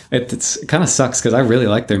 It kind of sucks because I really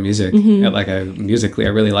like their music. Musically, I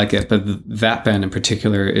really like it, but that band in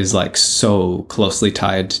particular is like so closely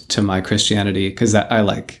tied to my Christianity, because I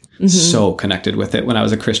like so connected with it when I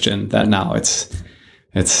was a Christian that now it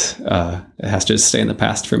has to stay in the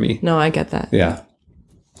past for me. No, I get that. Yeah.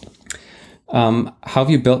 How have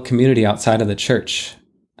you built community outside of the church?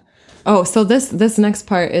 Oh, so this next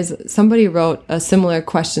part is, somebody wrote a similar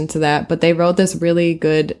question to that, but they wrote this really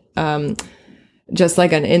good, just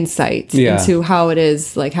like an insight into how it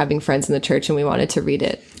is like having friends in the church, and we wanted to read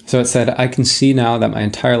it. So it said, I can see now that my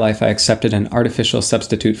entire life I accepted an artificial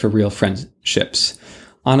substitute for real friendships.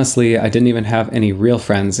 Honestly, I didn't even have any real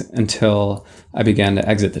friends until I began to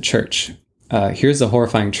exit the church. Here's the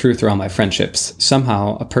horrifying truth around my friendships.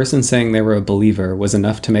 Somehow, a person saying they were a believer was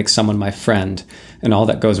enough to make someone my friend, and all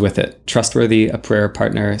that goes with it. Trustworthy, a prayer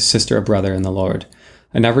partner, sister or brother in the Lord.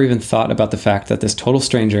 I never even thought about the fact that this total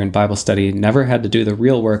stranger in Bible study never had to do the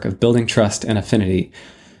real work of building trust and affinity.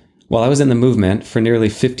 While I was in the movement for nearly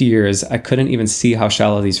 50 years, I couldn't even see how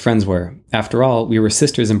shallow these friends were. After all, we were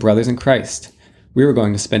sisters and brothers in Christ. We were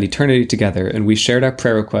going to spend eternity together, and we shared our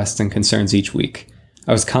prayer requests and concerns each week.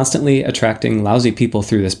 I was constantly attracting lousy people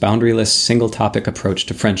through this boundaryless, single-topic approach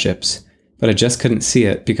to friendships, but I just couldn't see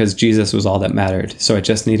it because Jesus was all that mattered, so I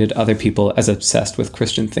just needed other people as obsessed with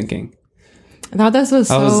Christian thinking. I thought this was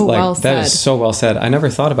so well said. That is so well said. I never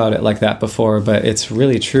thought about it like that before, but it's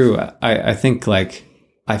really true. I think like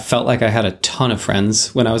I felt like I had a ton of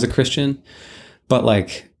friends when I was a Christian, but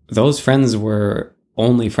like those friends were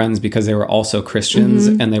only friends because they were also Christians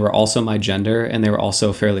and they were also my gender and they were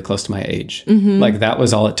also fairly close to my age. Like that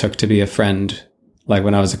was all it took to be a friend. Like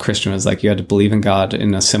when I was a Christian, it was like you had to believe in God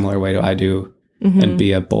in a similar way to I do and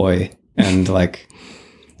be a boy and like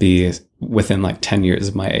be within like 10 years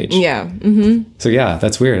of my age. Yeah. So yeah,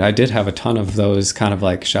 that's weird. I did have a ton of those kind of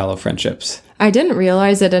like shallow friendships. I didn't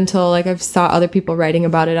realize it until like I saw other people writing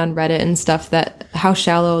about it on Reddit and stuff, that how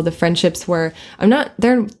shallow the friendships were.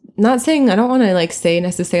 They're not saying, I don't want to like say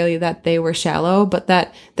necessarily that they were shallow, but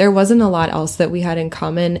that there wasn't a lot else that we had in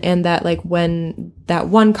common. And that like when that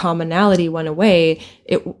one commonality went away,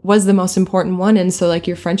 it was the most important one. And so like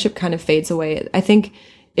your friendship kind of fades away. I think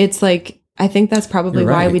that's probably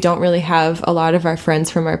why we don't really have a lot of our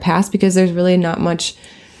friends from our past, because there's really not much,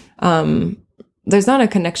 there's not a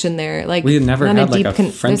connection there. Like we never had like a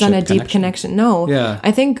friendship there's not a deep connection. No. Yeah.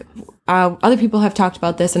 I think other people have talked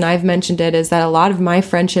about this, and I've mentioned it, is that a lot of my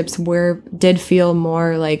friendships did feel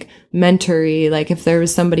more like mentory. Like if there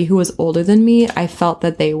was somebody who was older than me, I felt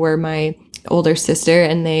that they were my older sister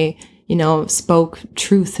and they, you know, spoke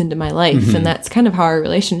truth into my life. And that's kind of how our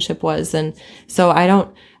relationship was. And so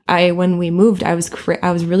when we moved, I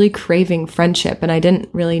was really craving friendship, and I didn't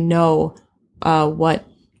really know what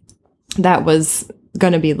that was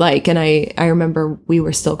going to be like. And I remember we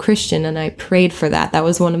were still Christian, and I prayed for that. That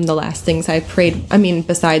was one of the last things I prayed. I mean,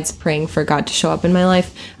 besides praying for God to show up in my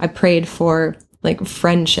life, I prayed for like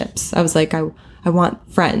friendships. I was like, I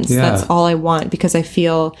want friends. Yeah. That's all I want, because I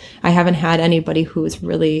feel I haven't had anybody who is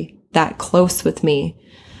really that close with me.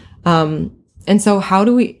 And so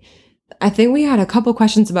I think we had a couple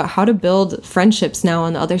questions about how to build friendships now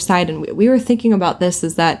on the other side. And we were thinking about this,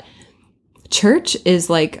 is that church is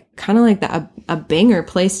like kind of like a banger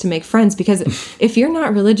place to make friends, because if you're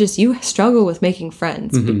not religious, you struggle with making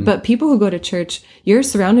friends. But people who go to church, you're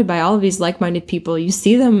surrounded by all of these like-minded people. You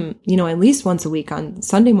see them, you know, at least once a week on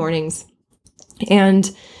Sunday mornings. And,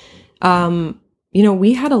 you know,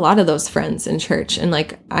 we had a lot of those friends in church, and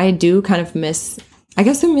like, I do kind of miss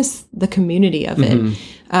the community of it.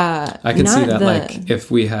 I can see that like if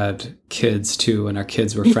we had kids too, and our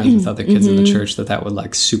kids were friends with other kids in the church, that would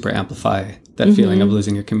like super amplify that feeling of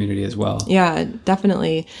losing your community as well. Yeah,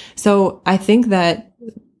 definitely. So I think that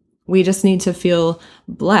we just need to feel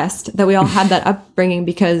blessed that we all had that upbringing,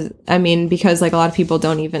 because like a lot of people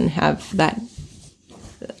don't even have that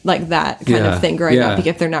kind of thing growing up,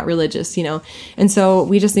 if they're not religious, you know. And so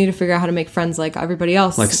we just need to figure out how to make friends like everybody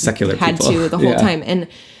else, like secular had people. to the whole time. And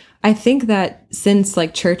I think that since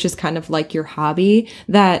like church is kind of like your hobby,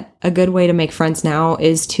 that a good way to make friends now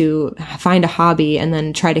is to find a hobby and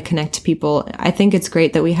then try to connect to people. I think it's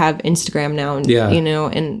great that we have Instagram now, and you know,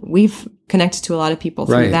 and we've connected to a lot of people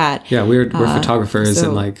through that. Yeah, we're photographers,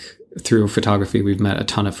 and like through photography, we've met a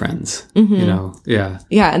ton of friends, you know? Yeah.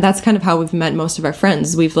 Yeah. And that's kind of how we've met most of our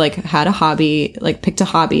friends. We've like had a hobby, like picked a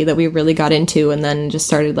hobby that we really got into, and then just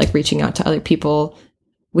started like reaching out to other people.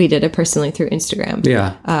 We did it personally through Instagram.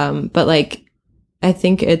 Yeah. But like, I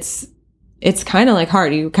think it's kind of like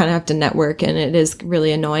hard. You kind of have to network, and it is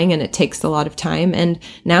really annoying, and it takes a lot of time. And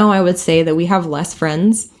now I would say that we have less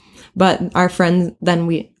friends, but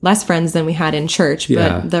less friends than we had in church,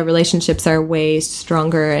 but the relationships are way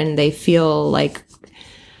stronger, and they feel like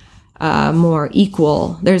more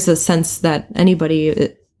equal. There's a sense that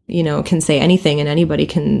anybody, you know, can say anything, and anybody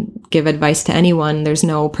can give advice to anyone. There's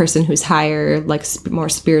no person who's higher, like more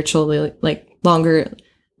spiritually, like longer,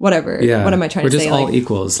 whatever. Yeah. What am I trying to say? We're just all like,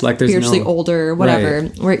 equals. Like there's spiritually older, whatever.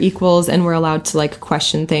 Right. We're equals, and we're allowed to like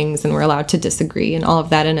question things, and we're allowed to disagree and all of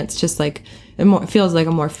that. And it's just like, it feels like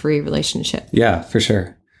a more free relationship. Yeah, for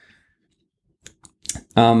sure.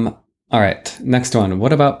 All right, next one.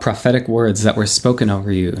 What about prophetic words that were spoken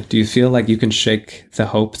over you? Do you feel like you can shake the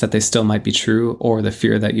hope that they still might be true, or the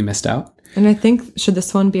fear that you missed out? And I think, should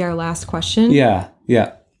this one be our last question? Yeah.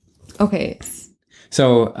 Okay.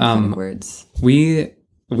 So, words.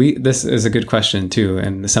 This is a good question too,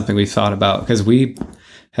 and something we've thought about, because we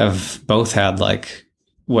have both had like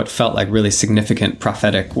what felt like really significant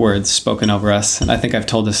prophetic words spoken over us. And I think I've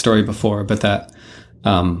told this story before, but that,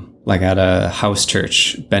 like at a house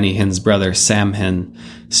church, Benny Hinn's brother, Sam Hinn,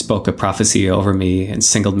 spoke a prophecy over me and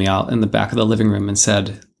singled me out in the back of the living room and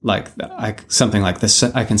said, like, something like this: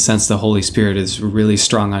 I can sense the Holy Spirit is really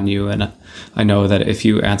strong on you. And I know that if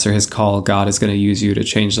you answer his call, God is going to use you to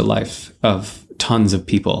change the life of tons of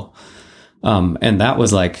people. And that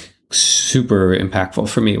was like super impactful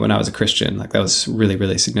for me when I was a Christian. Like that was really,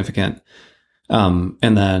 really significant. And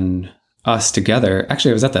then us together.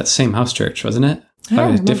 Actually, it was at that same house church, wasn't it? I don't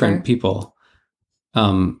remember. Different people.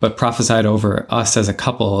 But prophesied over us as a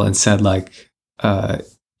couple and said, like,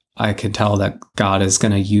 I can tell that God is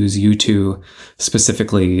going to use you two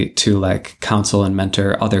specifically to like counsel and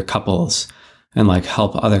mentor other couples and like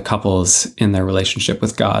help other couples in their relationship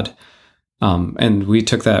with God. And we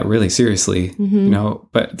took that really seriously, you know,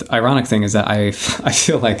 but the ironic thing is that I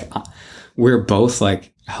feel like we're both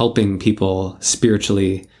like helping people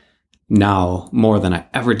spiritually now more than I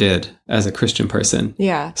ever did as a Christian person.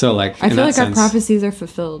 Yeah. So like, I feel like our prophecies are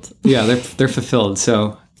fulfilled. Yeah, they're fulfilled.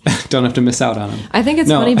 So don't have to miss out on them. I think it's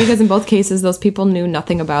funny because in both cases, those people knew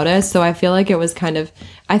nothing about us. So I feel like it was kind of,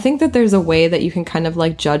 I think that there's a way that you can kind of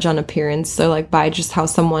like judge on appearance. So like by just how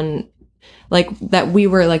someone, like that we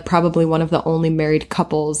were like probably one of the only married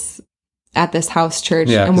couples at this house church.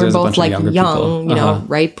 Yeah, and we're both like people. young, you know,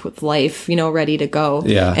 ripe with life, you know, ready to go.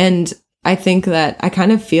 Yeah. And I think that I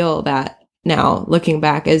kind of feel that now looking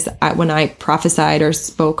back is when I prophesied or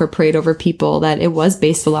spoke or prayed over people that it was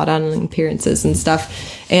based a lot on appearances and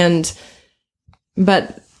stuff.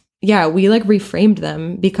 But yeah, we like reframed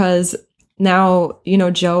them because now, you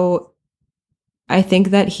know, Joe, I think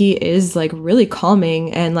that he is like really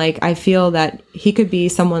calming and like, I feel that he could be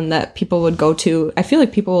someone that people would go to. I feel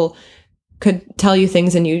like people could tell you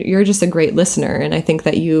things and you're just a great listener. And I think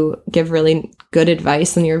that you give really good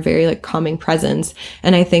advice and you're very like calming presence.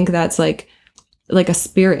 And I think that's like a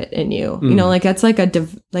spirit in you, you know, like that's like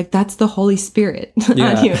that's the Holy Spirit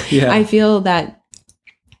on you. Yeah. I feel that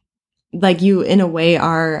like you in a way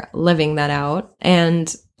are living that out.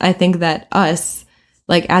 And I think that us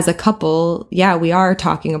like as a couple, yeah, we are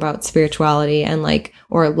talking about spirituality and like,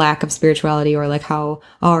 or lack of spirituality or like how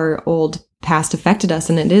our old past affected us,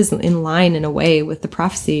 and it is in line in a way with the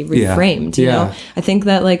prophecy reframed. You know, I think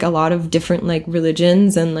that like a lot of different like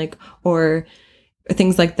religions and like or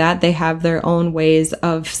things like that, they have their own ways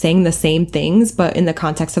of saying the same things, but in the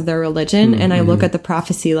context of their religion. And I look at the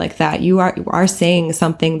prophecy like that. You are saying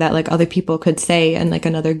something that like other people could say and like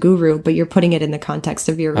another guru, but you're putting it in the context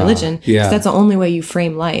of your religion. That's the only way you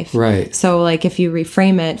frame life. Right. So like if you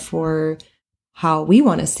reframe it for how we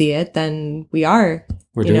want to see it, then we're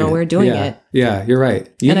doing it. Yeah, you're right.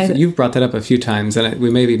 You've brought that up a few times, and we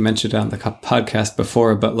maybe mentioned it on the podcast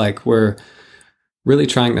before, but like we're really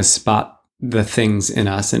trying to spot the things in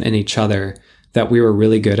us and in each other that we were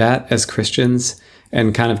really good at as Christians,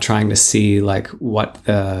 and kind of trying to see like what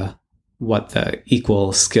the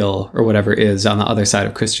equal skill or whatever is on the other side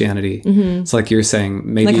of Christianity. It's like you're saying,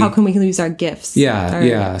 maybe like how can we use our gifts?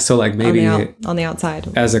 Yeah. So like maybe on the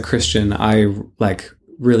outside, as a Christian, I like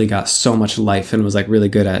really got so much life and was like really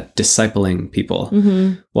good at discipling people.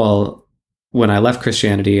 Well, when I left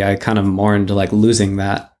Christianity, I kind of mourned like losing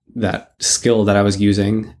that skill that I was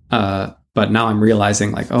using. But now I'm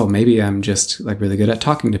realizing like, oh, maybe I'm just like really good at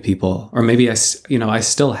talking to people, or maybe I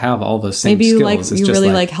still have all those same skills. Maybe you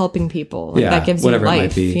really like helping people. Like that gives you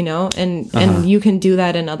life, you know, and you can do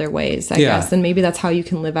that in other ways, I guess. And maybe that's how you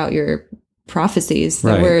can live out your prophecies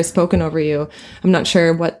that were spoken over you. I'm not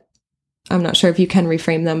sure if you can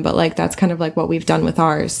reframe them, but like that's kind of like what we've done with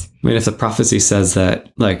ours. I mean, if the prophecy says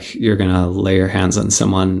that like you're going to lay your hands on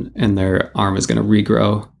someone and their arm is going to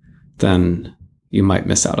regrow, then you might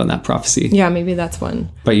miss out on that prophecy. Yeah, maybe that's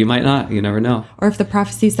one. But you might not. You never know. Or if the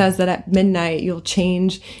prophecy says that at midnight you'll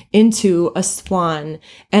change into a swan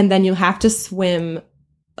and then you'll have to swim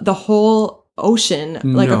the whole ocean,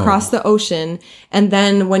 like across the ocean. And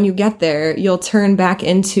then when you get there, you'll turn back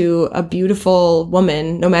into a beautiful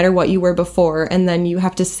woman, no matter what you were before. And then you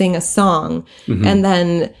have to sing a song. And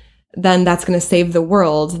then that's going to save the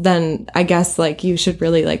world. Then I guess like you should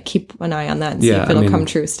really like keep an eye on that and see if it'll come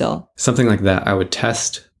true still. Something like that I would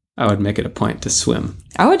test. I would make it a point to swim.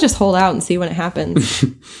 I would just hold out and see when it happens.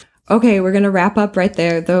 Okay, we're going to wrap up right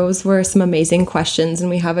there. Those were some amazing questions, and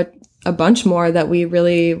we have a bunch more that we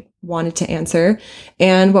really wanted to answer.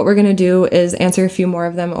 And what we're going to do is answer a few more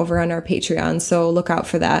of them over on our Patreon, so look out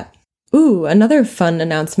for that. Ooh, another fun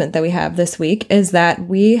announcement that we have this week is that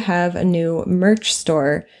we have a new merch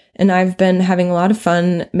store. And I've been having a lot of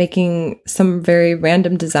fun making some very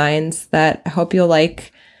random designs that I hope you'll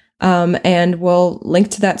like. And we'll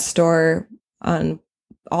link to that store on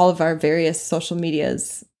all of our various social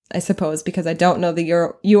medias, I suppose, because I don't know the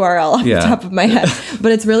URL off the top of my head.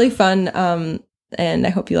 But it's really fun, and I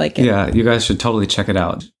hope you like it. Yeah, you guys should totally check it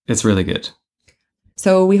out. It's really good.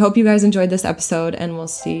 So we hope you guys enjoyed this episode, and we'll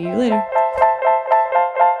see you later.